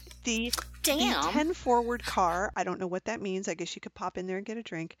 The 10 forward car. I don't know what that means. I guess you could pop in there and get a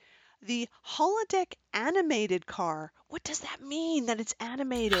drink. The holodeck animated car. What does that mean, that it's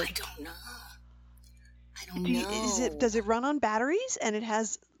animated? I don't know. Does it run on batteries and it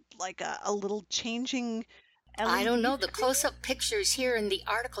has like a little changing LED? I don't know. The close-up pictures here in the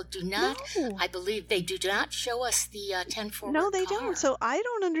article do not, I believe they do not show us the 10 forward car. No, they don't. So I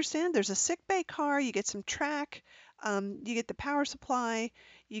don't understand. There's a sick bay car. You get some track. You get the power supply.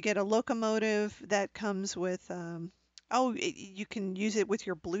 You get a locomotive that comes with, you can use it with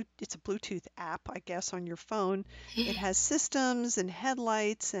your it's a Bluetooth app, I guess, on your phone. It has systems and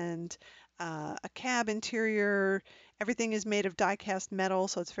headlights and a cab interior. Everything is made of die-cast metal,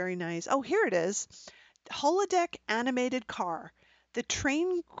 so it's very nice. Oh, here it is. Holodeck animated car. The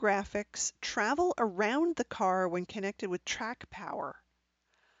train graphics travel around the car when connected with track power.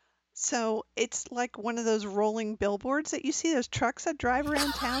 So it's like one of those rolling billboards that you see, those trucks that drive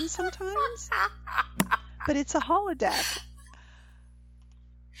around town sometimes. But it's a holodeck.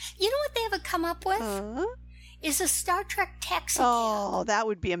 You know what they haven't come up with? Is a Star Trek taxi cab. Oh, that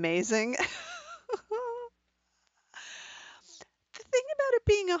would be amazing. The thing about it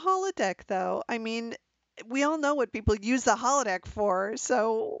being a holodeck, though, I mean, we all know what people use the holodeck for.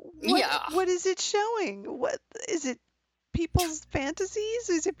 So what is it showing? What is it? People's fantasies?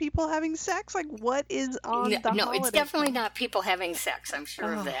 Is it people having sex? Like, what is on the holodeck? No, it's definitely not people having sex. I'm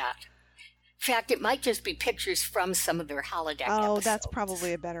sure of that. In fact, it might just be pictures from some of their holodeck episodes. That's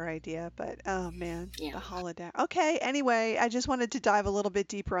probably a better idea. But, oh, man, the holodeck. Okay, anyway, I just wanted to dive a little bit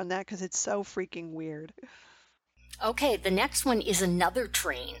deeper on that because it's so freaking weird. Okay, the next one is another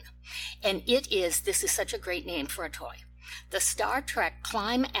train. And this is such a great name for a toy. The Star Trek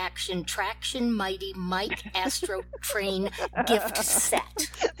Climb Action Traction Mighty Mike Astro Train gift set.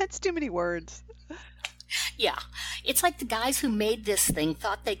 That's too many words. Yeah. It's like the guys who made this thing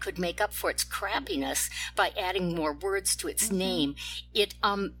thought they could make up for its crappiness by adding more words to its name. It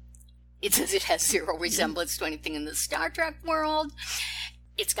says it has zero resemblance to anything in the Star Trek world.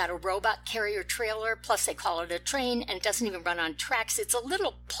 It's got a robot carrier trailer, plus they call it a train, and it doesn't even run on tracks. It's a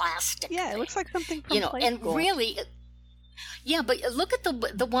little plastic thing. It looks like something from Playskool. And really... Yeah, but look at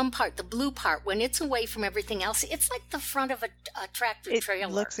the one part, the blue part. When it's away from everything else, it's like the front of a tractor trailer.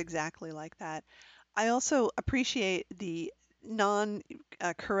 It looks exactly like that. I also appreciate the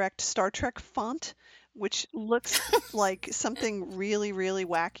non-correct Star Trek font, which looks like something really, really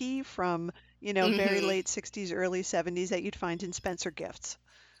wacky from, very late 60s, early 70s that you'd find in Spencer Gifts.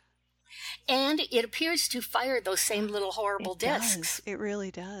 And it appears to fire those same little horrible discs. It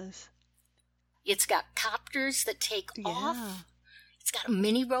really does. It's got copters that take off. It's got a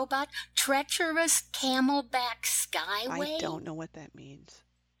mini robot. Treacherous camelback skyway. I don't know what that means.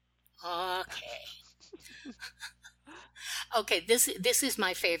 Okay. Okay, this is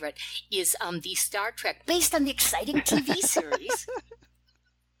my favorite. Is the Star Trek, based on the exciting TV series.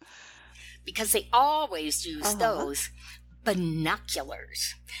 Because they always use those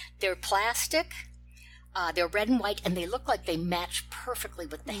binoculars. They're plastic. They're red and white, and they look like they match perfectly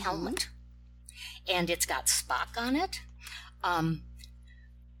with the helmet. And it's got Spock on it.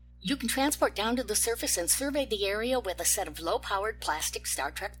 You can transport down to the surface and survey the area with a set of low-powered plastic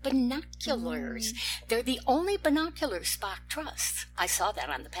Star Trek binoculars. They're the only binoculars Spock trusts. I saw that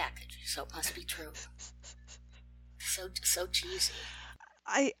on the package, so it must be true. So cheesy.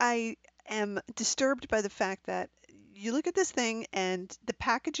 I am disturbed by the fact that you look at this thing and the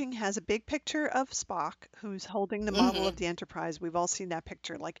packaging has a big picture of Spock, who's holding the model of the Enterprise. We've all seen that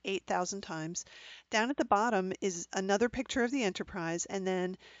picture like 8,000 times. Down at the bottom is another picture of the Enterprise, and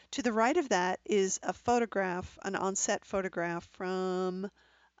then to the right of that is a photograph, an on-set photograph from,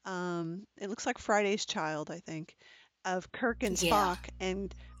 it looks like Friday's Child, I think, of Kirk and Spock.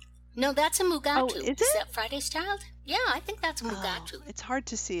 And no, that's a Mugatu. Oh, is it? Is that Friday's Child? Yeah, I think that's a Mugatu. It's hard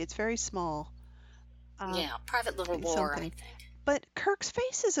to see. It's very small. Private Little War, I think. But Kirk's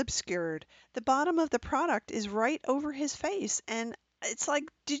face is obscured. The bottom of the product is right over his face. And it's like,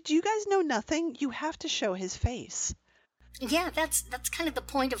 did you guys know nothing? You have to show his face. Yeah, that's kind of the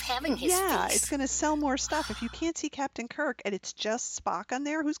point of having his face. It's going to sell more stuff. If you can't see Captain Kirk and it's just Spock on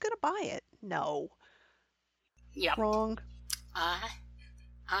there, who's going to buy it? No. Yep. Wrong.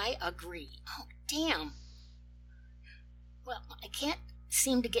 I agree. Oh, damn. Well, I can't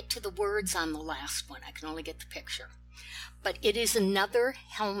seem to get to the words on the last one. I can only get the picture. But it is another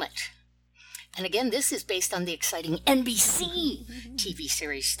helmet. And again, this is based on the exciting NBC TV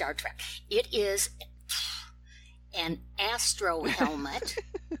series Star Trek. It is an Astro helmet.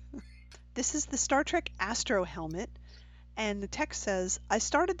 This is the Star Trek Astro helmet. And the text says, I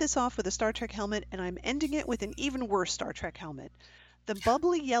started this off with a Star Trek helmet, and I'm ending it with an even worse Star Trek helmet. The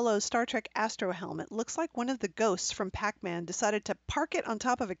bubbly yellow Star Trek Astro helmet looks like one of the ghosts from Pac-Man decided to park it on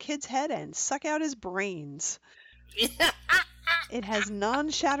top of a kid's head and suck out his brains. It has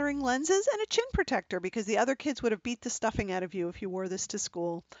non-shattering lenses and a chin protector because the other kids would have beat the stuffing out of you if you wore this to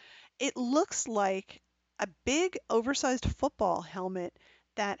school. It looks like a big oversized football helmet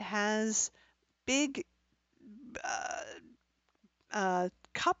that has big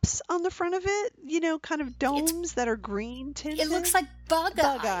cups on the front of it, kind of domes that are green tinted. It looks like bug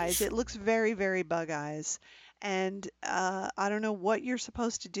eyes. It looks very, very bug eyes. And I don't know what you're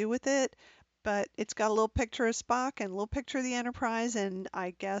supposed to do with it, but it's got a little picture of Spock and a little picture of the Enterprise, and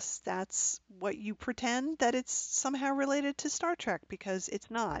I guess that's what you pretend that it's somehow related to Star Trek, because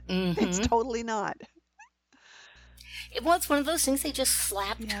it's not. Mm-hmm. It's totally not. Well, it's one of those things they just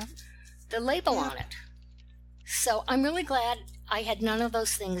slapped the label on it. So I'm really glad I had none of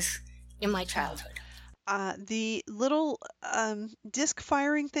those things in my childhood. The little disc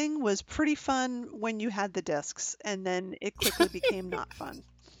firing thing was pretty fun when you had the discs, and then it quickly became not fun.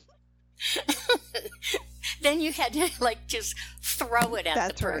 Then you had to just throw it at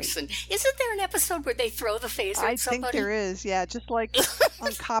the person. Right. Isn't there an episode where they throw the phaser at somebody? I think there is, just like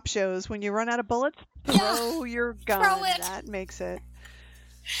on cop shows. When you run out of bullets, throw your gun. Throw it. That makes it.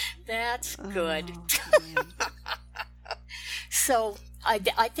 That's good. So I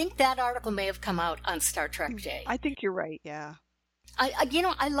think that article may have come out on Star Trek Day. I think you're right, yeah.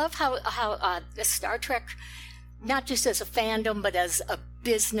 I love how Star Trek, not just as a fandom, but as a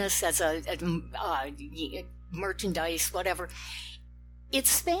business, as a merchandise, whatever, it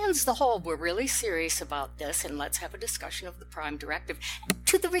spans the whole, we're really serious about this, and let's have a discussion of the Prime Directive,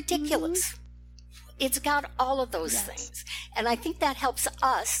 to the ridiculous. Mm-hmm. It's got all of those things. And I think that helps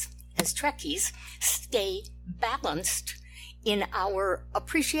us, as Trekkies, stay balanced in our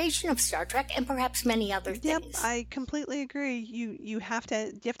appreciation of Star Trek and perhaps many other things. Yep, I completely agree. You have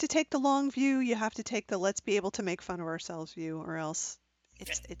to take the long view. You have to take the let's be able to make fun of ourselves view, or else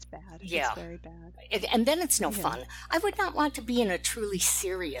it's bad. Yeah. It's very bad. And then it's no fun. I would not want to be in a truly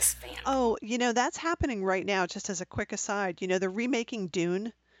serious fandom. Oh, that's happening right now, just as a quick aside. They're remaking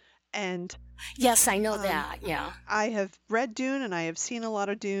Dune. And yes, I know that. Yeah, I have read Dune and I have seen a lot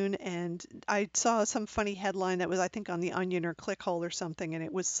of Dune, and I saw some funny headline that was, I think, on The Onion or Clickhole or something, and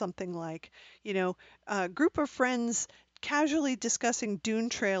it was something like, a group of friends casually discussing Dune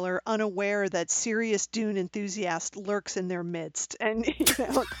trailer, unaware that serious Dune enthusiast lurks in their midst. And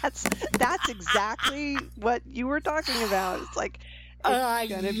that's exactly what you were talking about. It's like, it's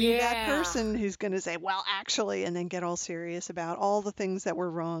going to be that person who's going to say, well, actually, and then get all serious about all the things that were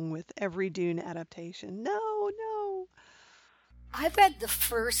wrong with every Dune adaptation. No. I read the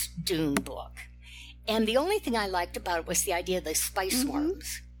first Dune book, and the only thing I liked about it was the idea of the spice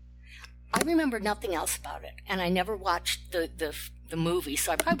worms. I remember nothing else about it, and I never watched the movie,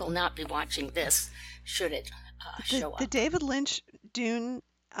 so I probably will not be watching this, should it show up. The David Lynch Dune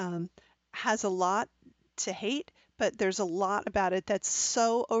has a lot to hate, but there's a lot about it that's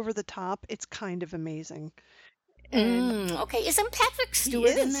so over the top, it's kind of amazing. Okay, isn't Patrick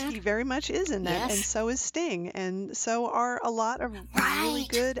Stewart in that? He very much is in that, yes. And so is Sting, and so are a lot of really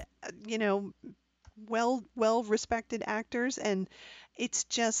good, well-respected actors, and it's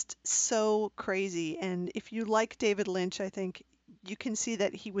just so crazy. And if you like David Lynch, I think you can see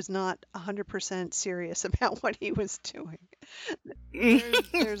that he was not 100% serious about what he was doing.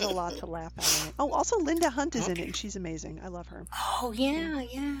 There's a lot to laugh at in it. Oh, also Linda Hunt is in it, and she's amazing. I love her. Oh, yeah.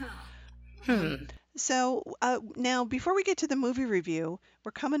 So now, before we get to the movie review,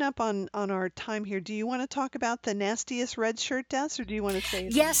 we're coming up on our time here. Do you want to talk about the nastiest red shirt deaths, or do you want to say?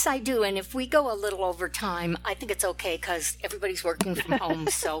 Yes, I do. And if we go a little over time, I think it's okay because everybody's working from home,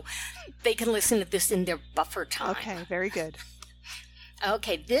 so they can listen to this in their buffer time. Okay, very good.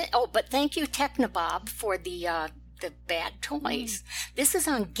 Okay. But thank you, Technobob, for the bad toys. This is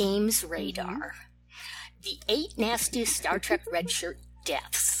on Games Radar. The 8 nastiest Star Trek red shirt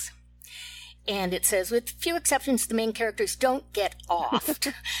deaths. And it says, with few exceptions, the main characters don't get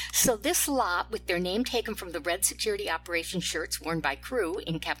offed. So this lot, with their name taken from the red security operations shirts worn by crew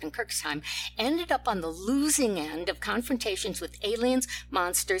in Captain Kirk's time, ended up on the losing end of confrontations with aliens,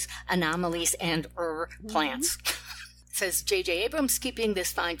 monsters, anomalies, and plants. Says J.J. Abrams, keeping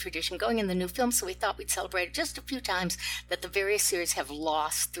this fine tradition going in the new film, so we thought we'd celebrate it just a few times that the various series have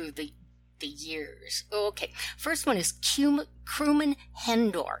lost through the years. Okay, first one is Crewman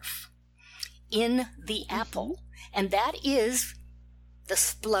Hendorf in The Apple, and that is the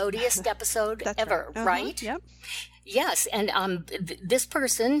splodiest episode ever, right? Yep. Yes, and this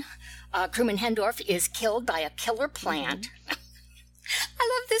person, Crewman Hendorf, is killed by a killer plant. I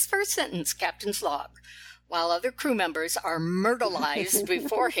love this first sentence, Captain's log. While other crew members are myrtleized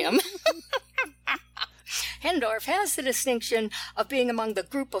before him, Hendorf has the distinction of being among the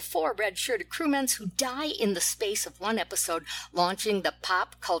group of 4 red-shirted crewmen who die in the space of one episode, launching the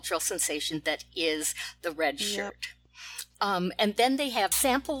pop cultural sensation that is the red shirt. And then they have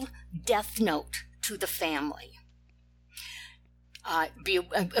sample death note to the family. But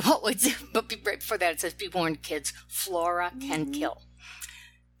right before that, it says, be warned, kids, Flora can kill.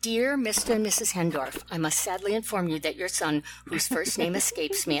 Dear Mr. and Mrs. Hendorf, I must sadly inform you that your son, whose first name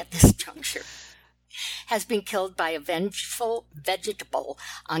escapes me at this juncture, has been killed by a vengeful vegetable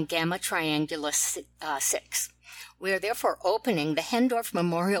on Gamma Triangulus 6. We are therefore opening the Hendorf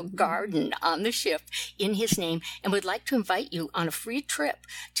Memorial Garden on the ship in his name and would like to invite you on a free trip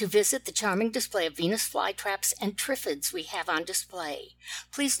to visit the charming display of Venus flytraps and triffids we have on display.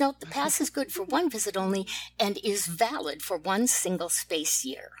 Please note the pass is good for one visit only and is valid for one single space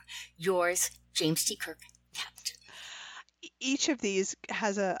year. Yours, James T. Kirk, Captain. Each of these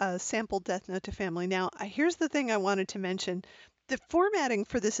has a sample death note to family. Now, here's the thing I wanted to mention. The formatting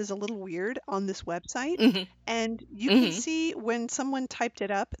for this is a little weird on this website, and you can see when someone typed it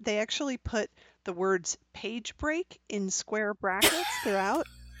up, they actually put the words page break in square brackets throughout.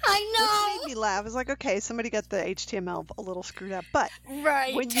 I know. Which made me laugh. I was like, okay, somebody got the HTML a little screwed up. But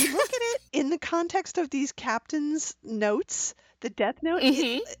right. when you look at it in the context of these captain's notes, the death note,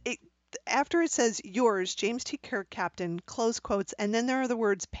 after it says yours, James T. Kirk, Captain, close quotes, and then there are the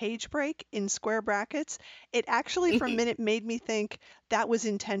words page break in square brackets, it actually for a minute made me think that was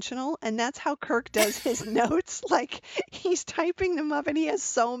intentional, and that's how Kirk does his notes. Like, he's typing them up, and he has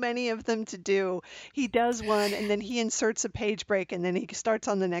so many of them to do. He does one, and then he inserts a page break, and then he starts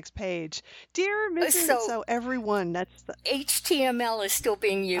on the next page. Dear Mrs. So everyone, that's the HTML is still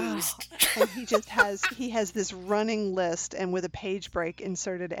being used. And he has this running list, and with a page break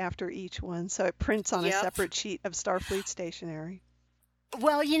inserted after each one, so it prints on a separate sheet of Starfleet stationery.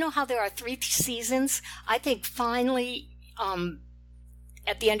 Well, you know how there are 3 seasons? I think finally,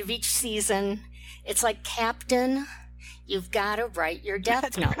 at the end of each season, it's like, Captain, you've got to write your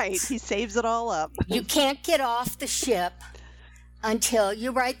death notes. Right. He saves it all up. You can't get off the ship until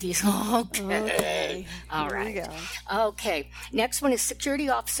you write these. Okay. All right. Here we go. Okay. Next one is Security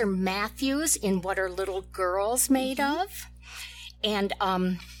Officer Matthews in What Are Little Girls Made Of? And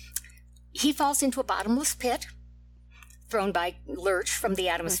he falls into a bottomless pit thrown by Lurch from the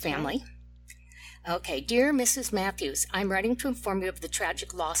Addams family. Okay, dear Mrs. Matthews, I'm writing to inform you of the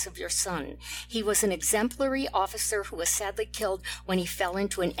tragic loss of your son. He was an exemplary officer who was sadly killed when he fell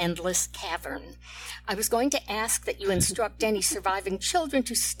into an endless cavern. I was going to ask that you instruct any surviving children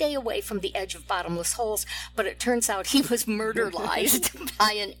to stay away from the edge of bottomless holes, but it turns out he was murderized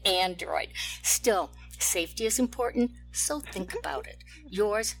by an android. Still, safety is important, so think about it.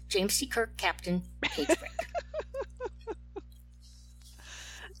 Yours, James T. Kirk, Captain, page break.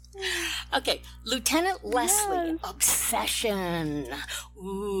 Okay, Lieutenant Leslie, Obsession.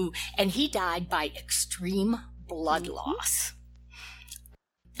 Ooh, and he died by extreme blood loss.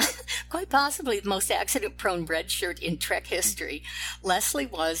 Quite possibly the most accident-prone red shirt in Trek history. Leslie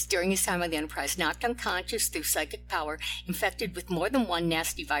was, during his time on the Enterprise, knocked unconscious through psychic power, infected with more than one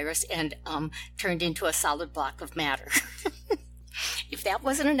nasty virus, and turned into a solid block of matter. If that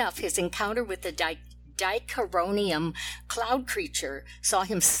wasn't enough, his encounter with the Dichoronium cloud creature saw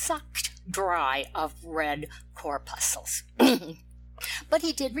him sucked dry of red corpuscles. But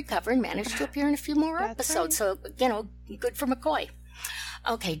he did recover and managed to appear in a few more episodes, right. So, good for McCoy.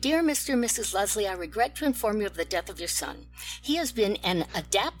 Okay, dear Mr. and Mrs. Leslie, I regret to inform you of the death of your son. He has been an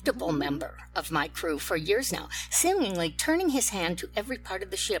adaptable member of my crew for years now, seemingly turning his hand to every part of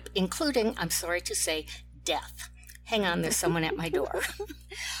the ship, including, I'm sorry to say, death. Hang on, there's someone at my door.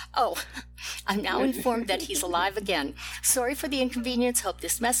 Oh, I'm now informed that he's alive again. Sorry for the inconvenience. Hope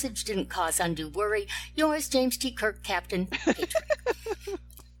this message didn't cause undue worry. Yours, James T. Kirk, Captain, Patriot.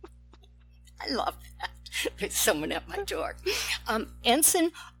 I love that. There's someone at my door.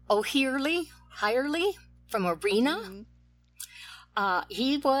 Ensign O'Hearly, Hirely from Arena.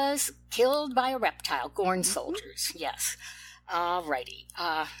 He was killed by a reptile, Gorn soldiers, yes. Alrighty.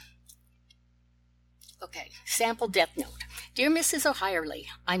 Okay, sample death note. Dear Mrs. O'Hirely,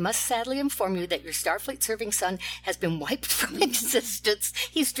 I must sadly inform you that your Starfleet-serving son has been wiped from existence.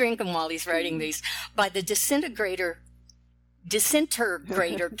 He's drinking while he's writing these. By the disintegrator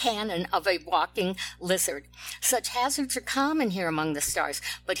cannon of a walking lizard. Such hazards are common here among the stars,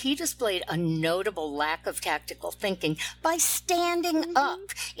 but he displayed a notable lack of tactical thinking by standing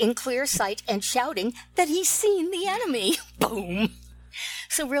up in clear sight and shouting that he's seen the enemy. Boom.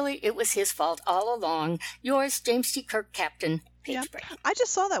 So really, it was his fault all along. Yours, James T. Kirk, Captain. Yep. I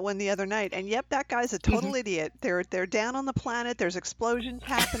just saw that one the other night, and yep, that guy's a total idiot. They're down on the planet. There's explosions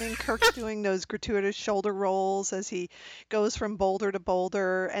happening. Kirk's doing those gratuitous shoulder rolls as he goes from boulder to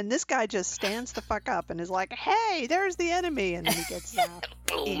boulder, and this guy just stands the fuck up and is like, "Hey, there's the enemy," and then he gets zapped.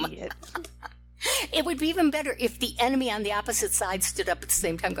 Idiot. It would be even better if the enemy on the opposite side stood up at the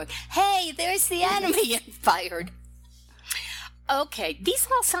same time, going, "Hey, there's the enemy," and fired. Okay,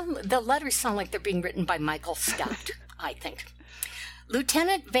 the letters sound like they're being written by Michael Scott, I think.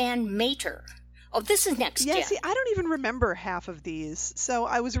 Lieutenant Van Mater. Oh, this is next gen. Yeah, see, I don't even remember half of these. So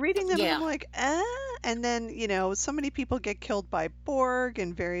I was reading them and I'm like, and then, so many people get killed by Borg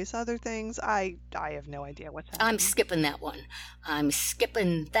and various other things. I have no idea what's happening. I'm skipping that one.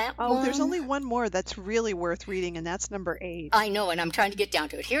 Oh, there's only one more that's really worth reading, and that's number 8. I know, and I'm trying to get down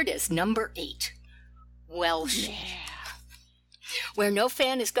to it. Here it is, number 8. Welsh. Yeah. Where no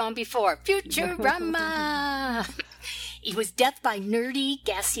fan has gone before. Futurama! It was death by nerdy,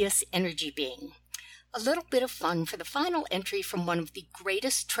 gaseous energy being. A little bit of fun for the final entry from one of the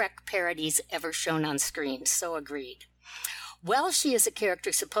greatest Trek parodies ever shown on screen. So agreed. Welsh is a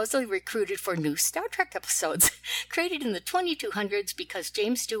character supposedly recruited for new Star Trek episodes, created in the 2200s because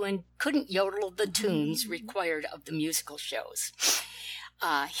James Doohan couldn't yodel the tunes required of the musical shows.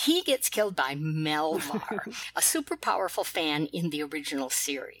 He gets killed by Melvar, a super powerful fan in the original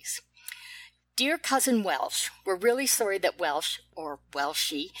series. Dear Cousin Welsh, we're really sorry that Welsh, or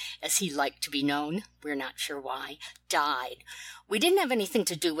Welshie, as he liked to be known, we're not sure why, died. We didn't have anything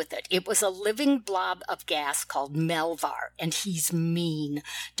to do with it. It was a living blob of gas called Melvar, and he's mean.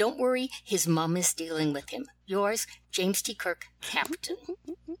 Don't worry, his mom is dealing with him. Yours, James T. Kirk, Captain.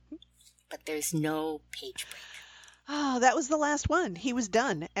 But there's no page break. Oh, that was the last one. He was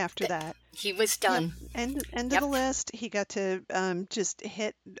done after that. He was done. Yep. End of the list. He got to just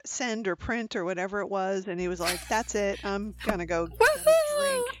hit send or print or whatever it was, and he was like, "That's it. I'm gonna go drink.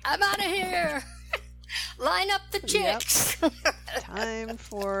 I'm out of here. Line up the chicks." Yep. Time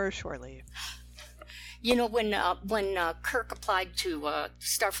for shore leave. When Kirk applied to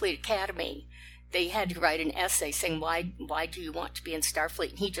Starfleet Academy, they had to write an essay saying, why do you want to be in Starfleet?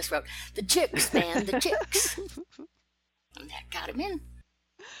 And he just wrote, "The chicks, man, the chicks." And that got him in.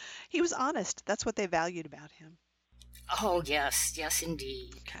 He was honest. That's what they valued about him. Oh, yes,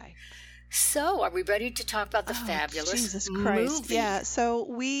 indeed. Okay. So, are we ready to talk about the fabulous Jesus Christ. movie? Yeah, so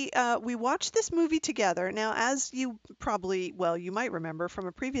we watched this movie together. Now, as you you might remember from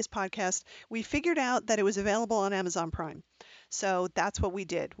a previous podcast, we figured out that it was available on Amazon Prime. So that's what we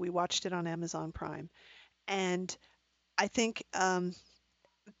did. We watched it on Amazon Prime. And I think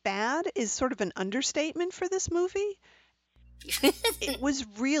bad is sort of an understatement for this movie. It was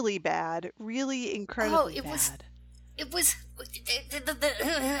really bad, really incredibly bad. It was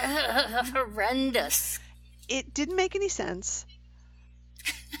horrendous. It didn't make any sense.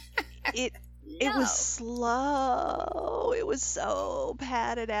 It was slow. It was so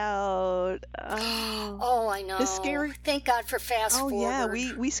padded out. Oh, I know. Thank God for fast forward. Oh yeah,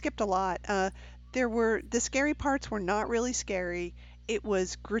 we skipped a lot. The scary parts were not really scary. It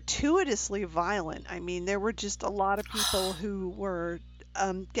was gratuitously violent. I mean, there were just a lot of people who were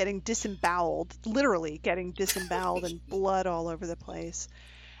getting disemboweled, literally getting disemboweled, and blood all over the place.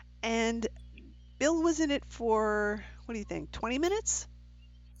 And Bill was in it for, what do you think, 20 minutes?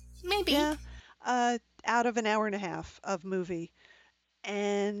 Maybe. Yeah, out of an hour and a half of movie.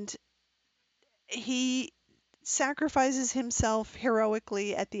 And he sacrifices himself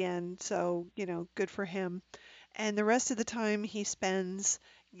heroically at the end, so, good for him. And the rest of the time he spends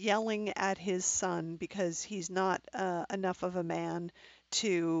yelling at his son because he's not enough of a man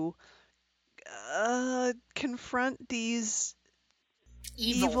to confront these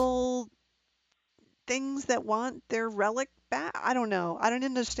evil things that want their relic back. I don't know. I don't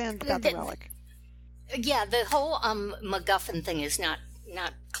understand about the relic. Yeah, the whole MacGuffin thing is not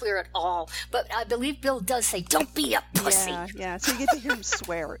clear at all. But I believe Bill does say, "Don't be a pussy." Yeah. So you get to hear him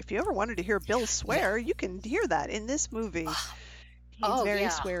swear. If you ever wanted to hear Bill swear, you can hear that in this movie. He's very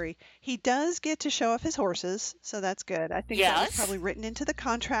sweary. He does get to show off his horses, so that's good. I think that was probably written into the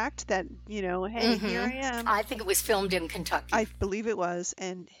contract that, hey, here I am. I think it was filmed in Kentucky. I believe it was,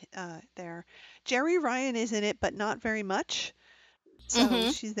 and there. Jerry Ryan is in it, but not very much.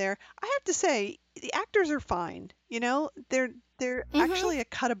 So she's there. I have to say, the actors are fine. They're actually a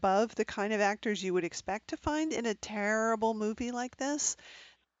cut above the kind of actors you would expect to find in a terrible movie like this.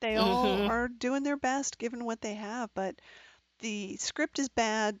 They all are doing their best given what they have, but the script is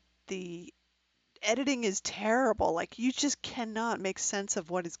bad. The editing is terrible. Like, you just cannot make sense of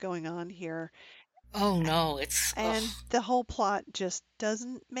what is going on here. Oh, no. And the whole plot just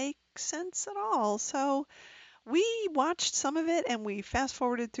doesn't make sense at all. So we watched some of it and we fast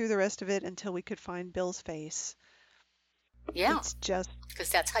forwarded through the rest of it until we could find Bill's face. Yeah. It's just... because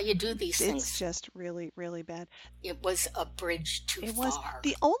that's how you do these things. It's just really, really bad. It was a bridge too far. It was.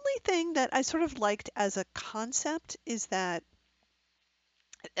 The only thing that I sort of liked as a concept is that...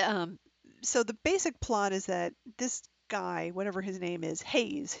 so the basic plot is that this guy, whatever his name is,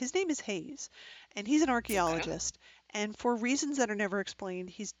 Hayes, his name is Hayes, and he's an archaeologist. And for reasons that are never explained,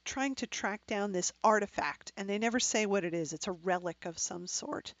 he's trying to track down this artifact, and they never say what it is. It's a relic of some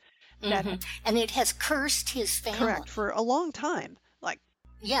sort. And it has cursed his family. Correct, for a long time.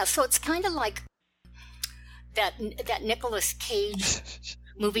 Yeah, so it's kind of like that Nicolas Cage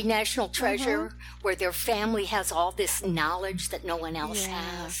movie National Treasure, where their family has all this knowledge that no one else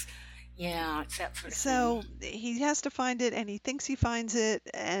has. Yeah, it's that sort of thing. He has to find it, and he thinks he finds it,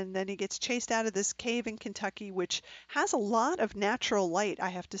 and then he gets chased out of this cave in Kentucky, which has a lot of natural light, I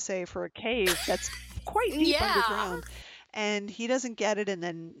have to say, for a cave that's quite deep underground. And he doesn't get it, and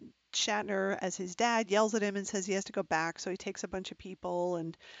then Shatner, as his dad, yells at him and says he has to go back, so he takes a bunch of people,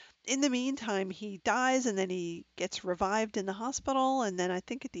 and in the meantime, he dies, and then he gets revived in the hospital, and then I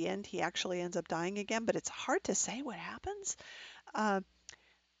think at the end he actually ends up dying again, but it's hard to say what happens.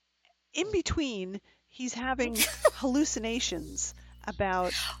 In between, he's having hallucinations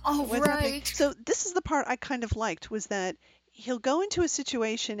about what's happening. So this is the part I kind of liked, was that he'll go into a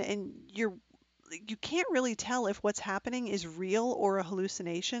situation and you can't really tell if what's happening is real or a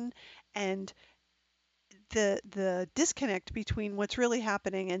hallucination, and the disconnect between what's really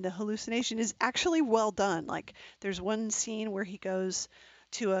happening and the hallucination is actually well done. Like, there's one scene where he goes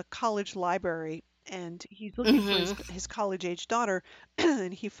to a college library and he's looking for his college-age daughter,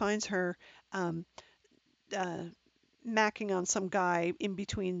 and he finds her macking on some guy in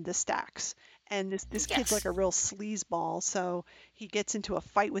between the stacks. And this kid's like a real sleazeball, so he gets into a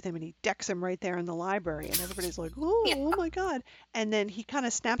fight with him and he decks him right there in the library, and everybody's like, oh my God. And then he kind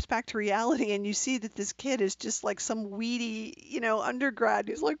of snaps back to reality, and you see that this kid is just like some weedy, undergrad.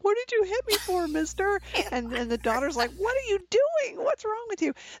 He's like, what did you hit me for, mister? And the daughter's like, what are you doing? What's wrong with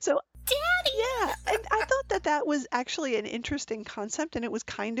you? So, Daddy! Yeah, and I thought that was actually an interesting concept, and it was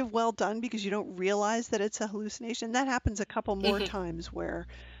kind of well done because you don't realize that it's a hallucination. That happens a couple more times where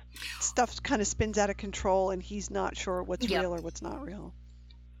stuff kind of spins out of control and he's not sure what's real or what's not real.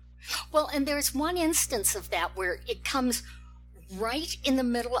 Well, and there's one instance of that where it comes right in the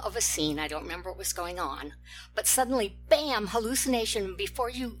middle of a scene. I don't remember what was going on, but suddenly, bam, hallucination. Before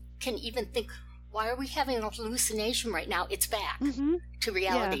you can even think, why are we having a hallucination right now? It's back to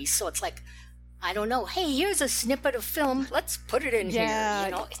reality. Yeah. So it's like, I don't know. Hey, here's a snippet of film. Let's put it in here.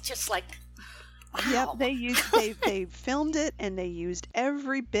 It's just like, wow. Yep, they filmed it, and they used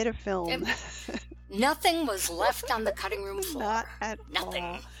every bit of film. Nothing was left on the cutting room floor. Not at Nothing.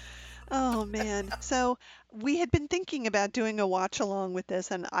 all. Oh man. So we had been thinking about doing a watch along with this,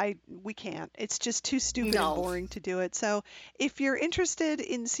 and we can't. It's just too stupid and boring to do it. So if you're interested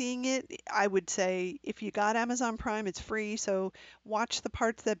in seeing it, I would say if you got Amazon Prime, it's free. So watch the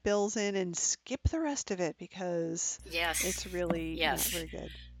parts that Bill's in and skip the rest of it, because it's really not very good.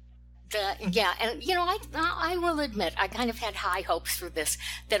 And I will admit, I kind of had high hopes for this,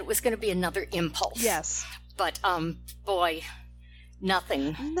 that it was going to be another Impulse. Yes. But, boy,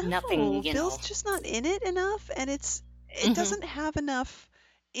 nothing. Bill's just not in it enough, and it doesn't have enough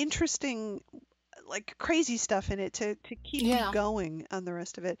interesting, like, crazy stuff in it to keep you going on the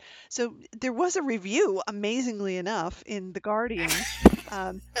rest of it. So there was a review, amazingly enough, in The Guardian,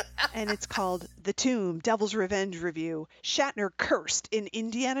 and it's called The Tomb, Devil's Revenge Review, Shatner Cursed in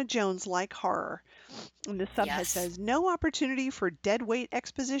Indiana Jones-like Horror. And the subhead says, no opportunity for deadweight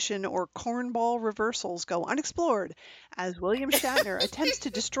exposition or cornball reversals go unexplored as William Shatner attempts to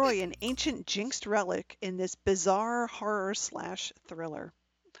destroy an ancient jinxed relic in this bizarre horror/thriller.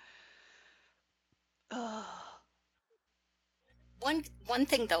 One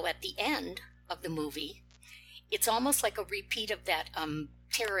thing, though, at the end of the movie, it's almost like a repeat of that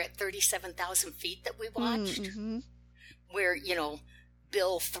Terror at 37,000 Feet that we watched, where,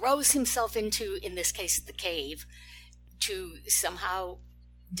 Bill throws himself into, in this case, the cave to somehow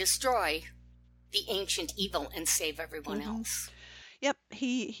destroy the ancient evil and save everyone else. Yep,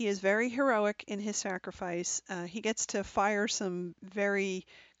 he is very heroic in his sacrifice. He gets to fire some very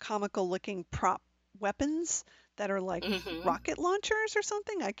comical-looking prop weapons that are like rocket launchers or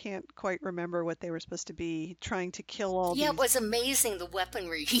something. I can't quite remember what they were supposed to be, trying to kill all these. Yeah, it was amazing, the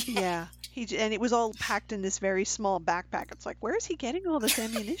weaponry. Yeah, and it was all packed in this very small backpack. It's like, where is he getting all this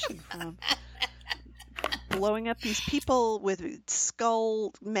ammunition from? Blowing up these people with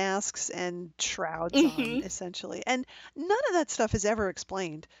skull masks and shrouds on, essentially. And none of that stuff is ever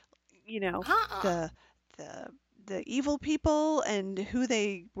explained. The evil people and who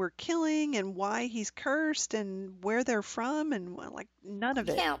they were killing and why he's cursed and where they're from, and like none of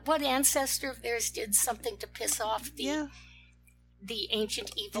it. Yeah, what ancestor of theirs did something to piss off the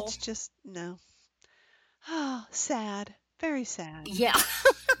ancient evil? It's just, no. Oh, sad. Very sad. Yeah.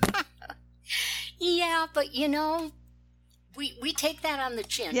 Yeah, but we take that on the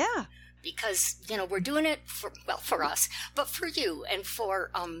chin. Yeah. Because, we're doing it for us, but for you and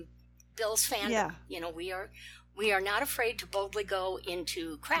for Bill's fandom. Yeah. We are not afraid to boldly go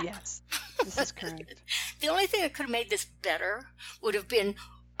into crap. Yes. This is correct. The only thing that could have made this better would have been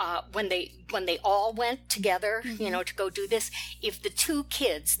when they all went together, to go do this, if the two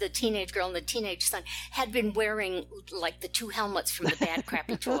kids, the teenage girl and the teenage son, had been wearing like the two helmets from the Bad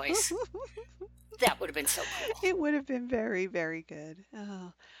Crappy Toys. That would have been so cool. It would have been very, very good.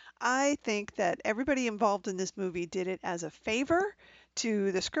 Oh, I think that everybody involved in this movie did it as a favor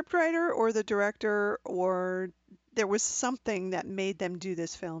to the scriptwriter or the director, or there was something that made them do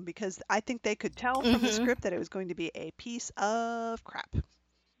this film, because I think they could tell from the script that it was going to be a piece of crap.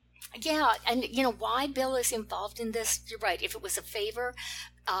 Yeah, and why Bill is involved in this, you're right. If it was a favor,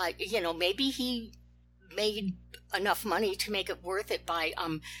 maybe he made enough money to make it worth it by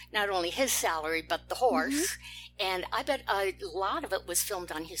not only his salary but the horse, and I bet a lot of it was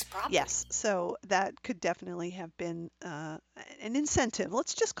filmed on his property. Yes, so that could definitely have been an incentive.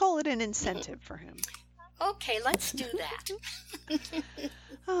 Let's just call it an incentive for him. Okay, let's do that.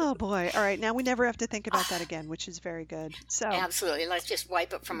 Oh boy. All right, now we never have to think about that again, which is very good. So absolutely, let's just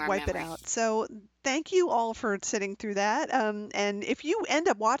wipe it from our memory. Wipe it out. So thank you all for sitting through that. And if you end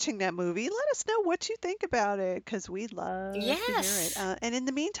up watching that movie, let us know what you think about it, because we'd love to hear it. And in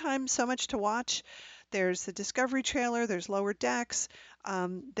the meantime, so much to watch. There's the Discovery trailer. There's Lower Decks.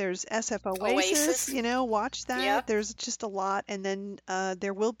 There's SF Oasis. Watch that. Yep. There's just a lot. And then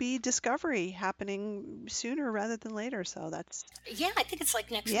there will be Discovery happening sooner rather than later. So that's... Yeah, I think it's like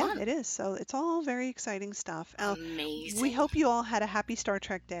next month. Yeah, it is. So it's all very exciting stuff. Amazing. We hope you all had a happy Star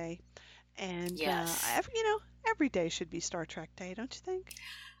Trek Day. And, yes. Every day should be Star Trek Day, don't you think?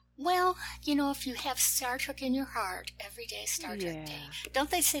 Well, if you have Star Trek in your heart, every day is Star Trek Day. Don't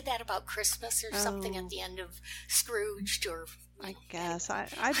they say that about Christmas or something at the end of Scrooged? Or I guess.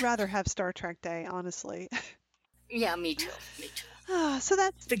 I'd rather have Star Trek Day, honestly. Yeah, me too. So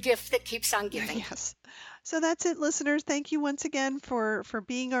that's the gift that keeps on giving. Yes. So that's it, listeners. Thank you once again for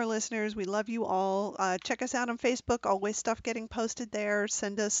being our listeners. We love you all. Check us out on Facebook. Always stuff getting posted there.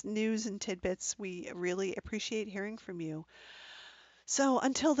 Send us news and tidbits. We really appreciate hearing from you. So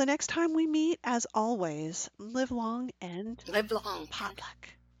until the next time we meet, as always, live long and live long. potluck.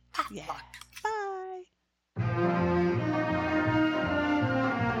 Potluck. Yeah.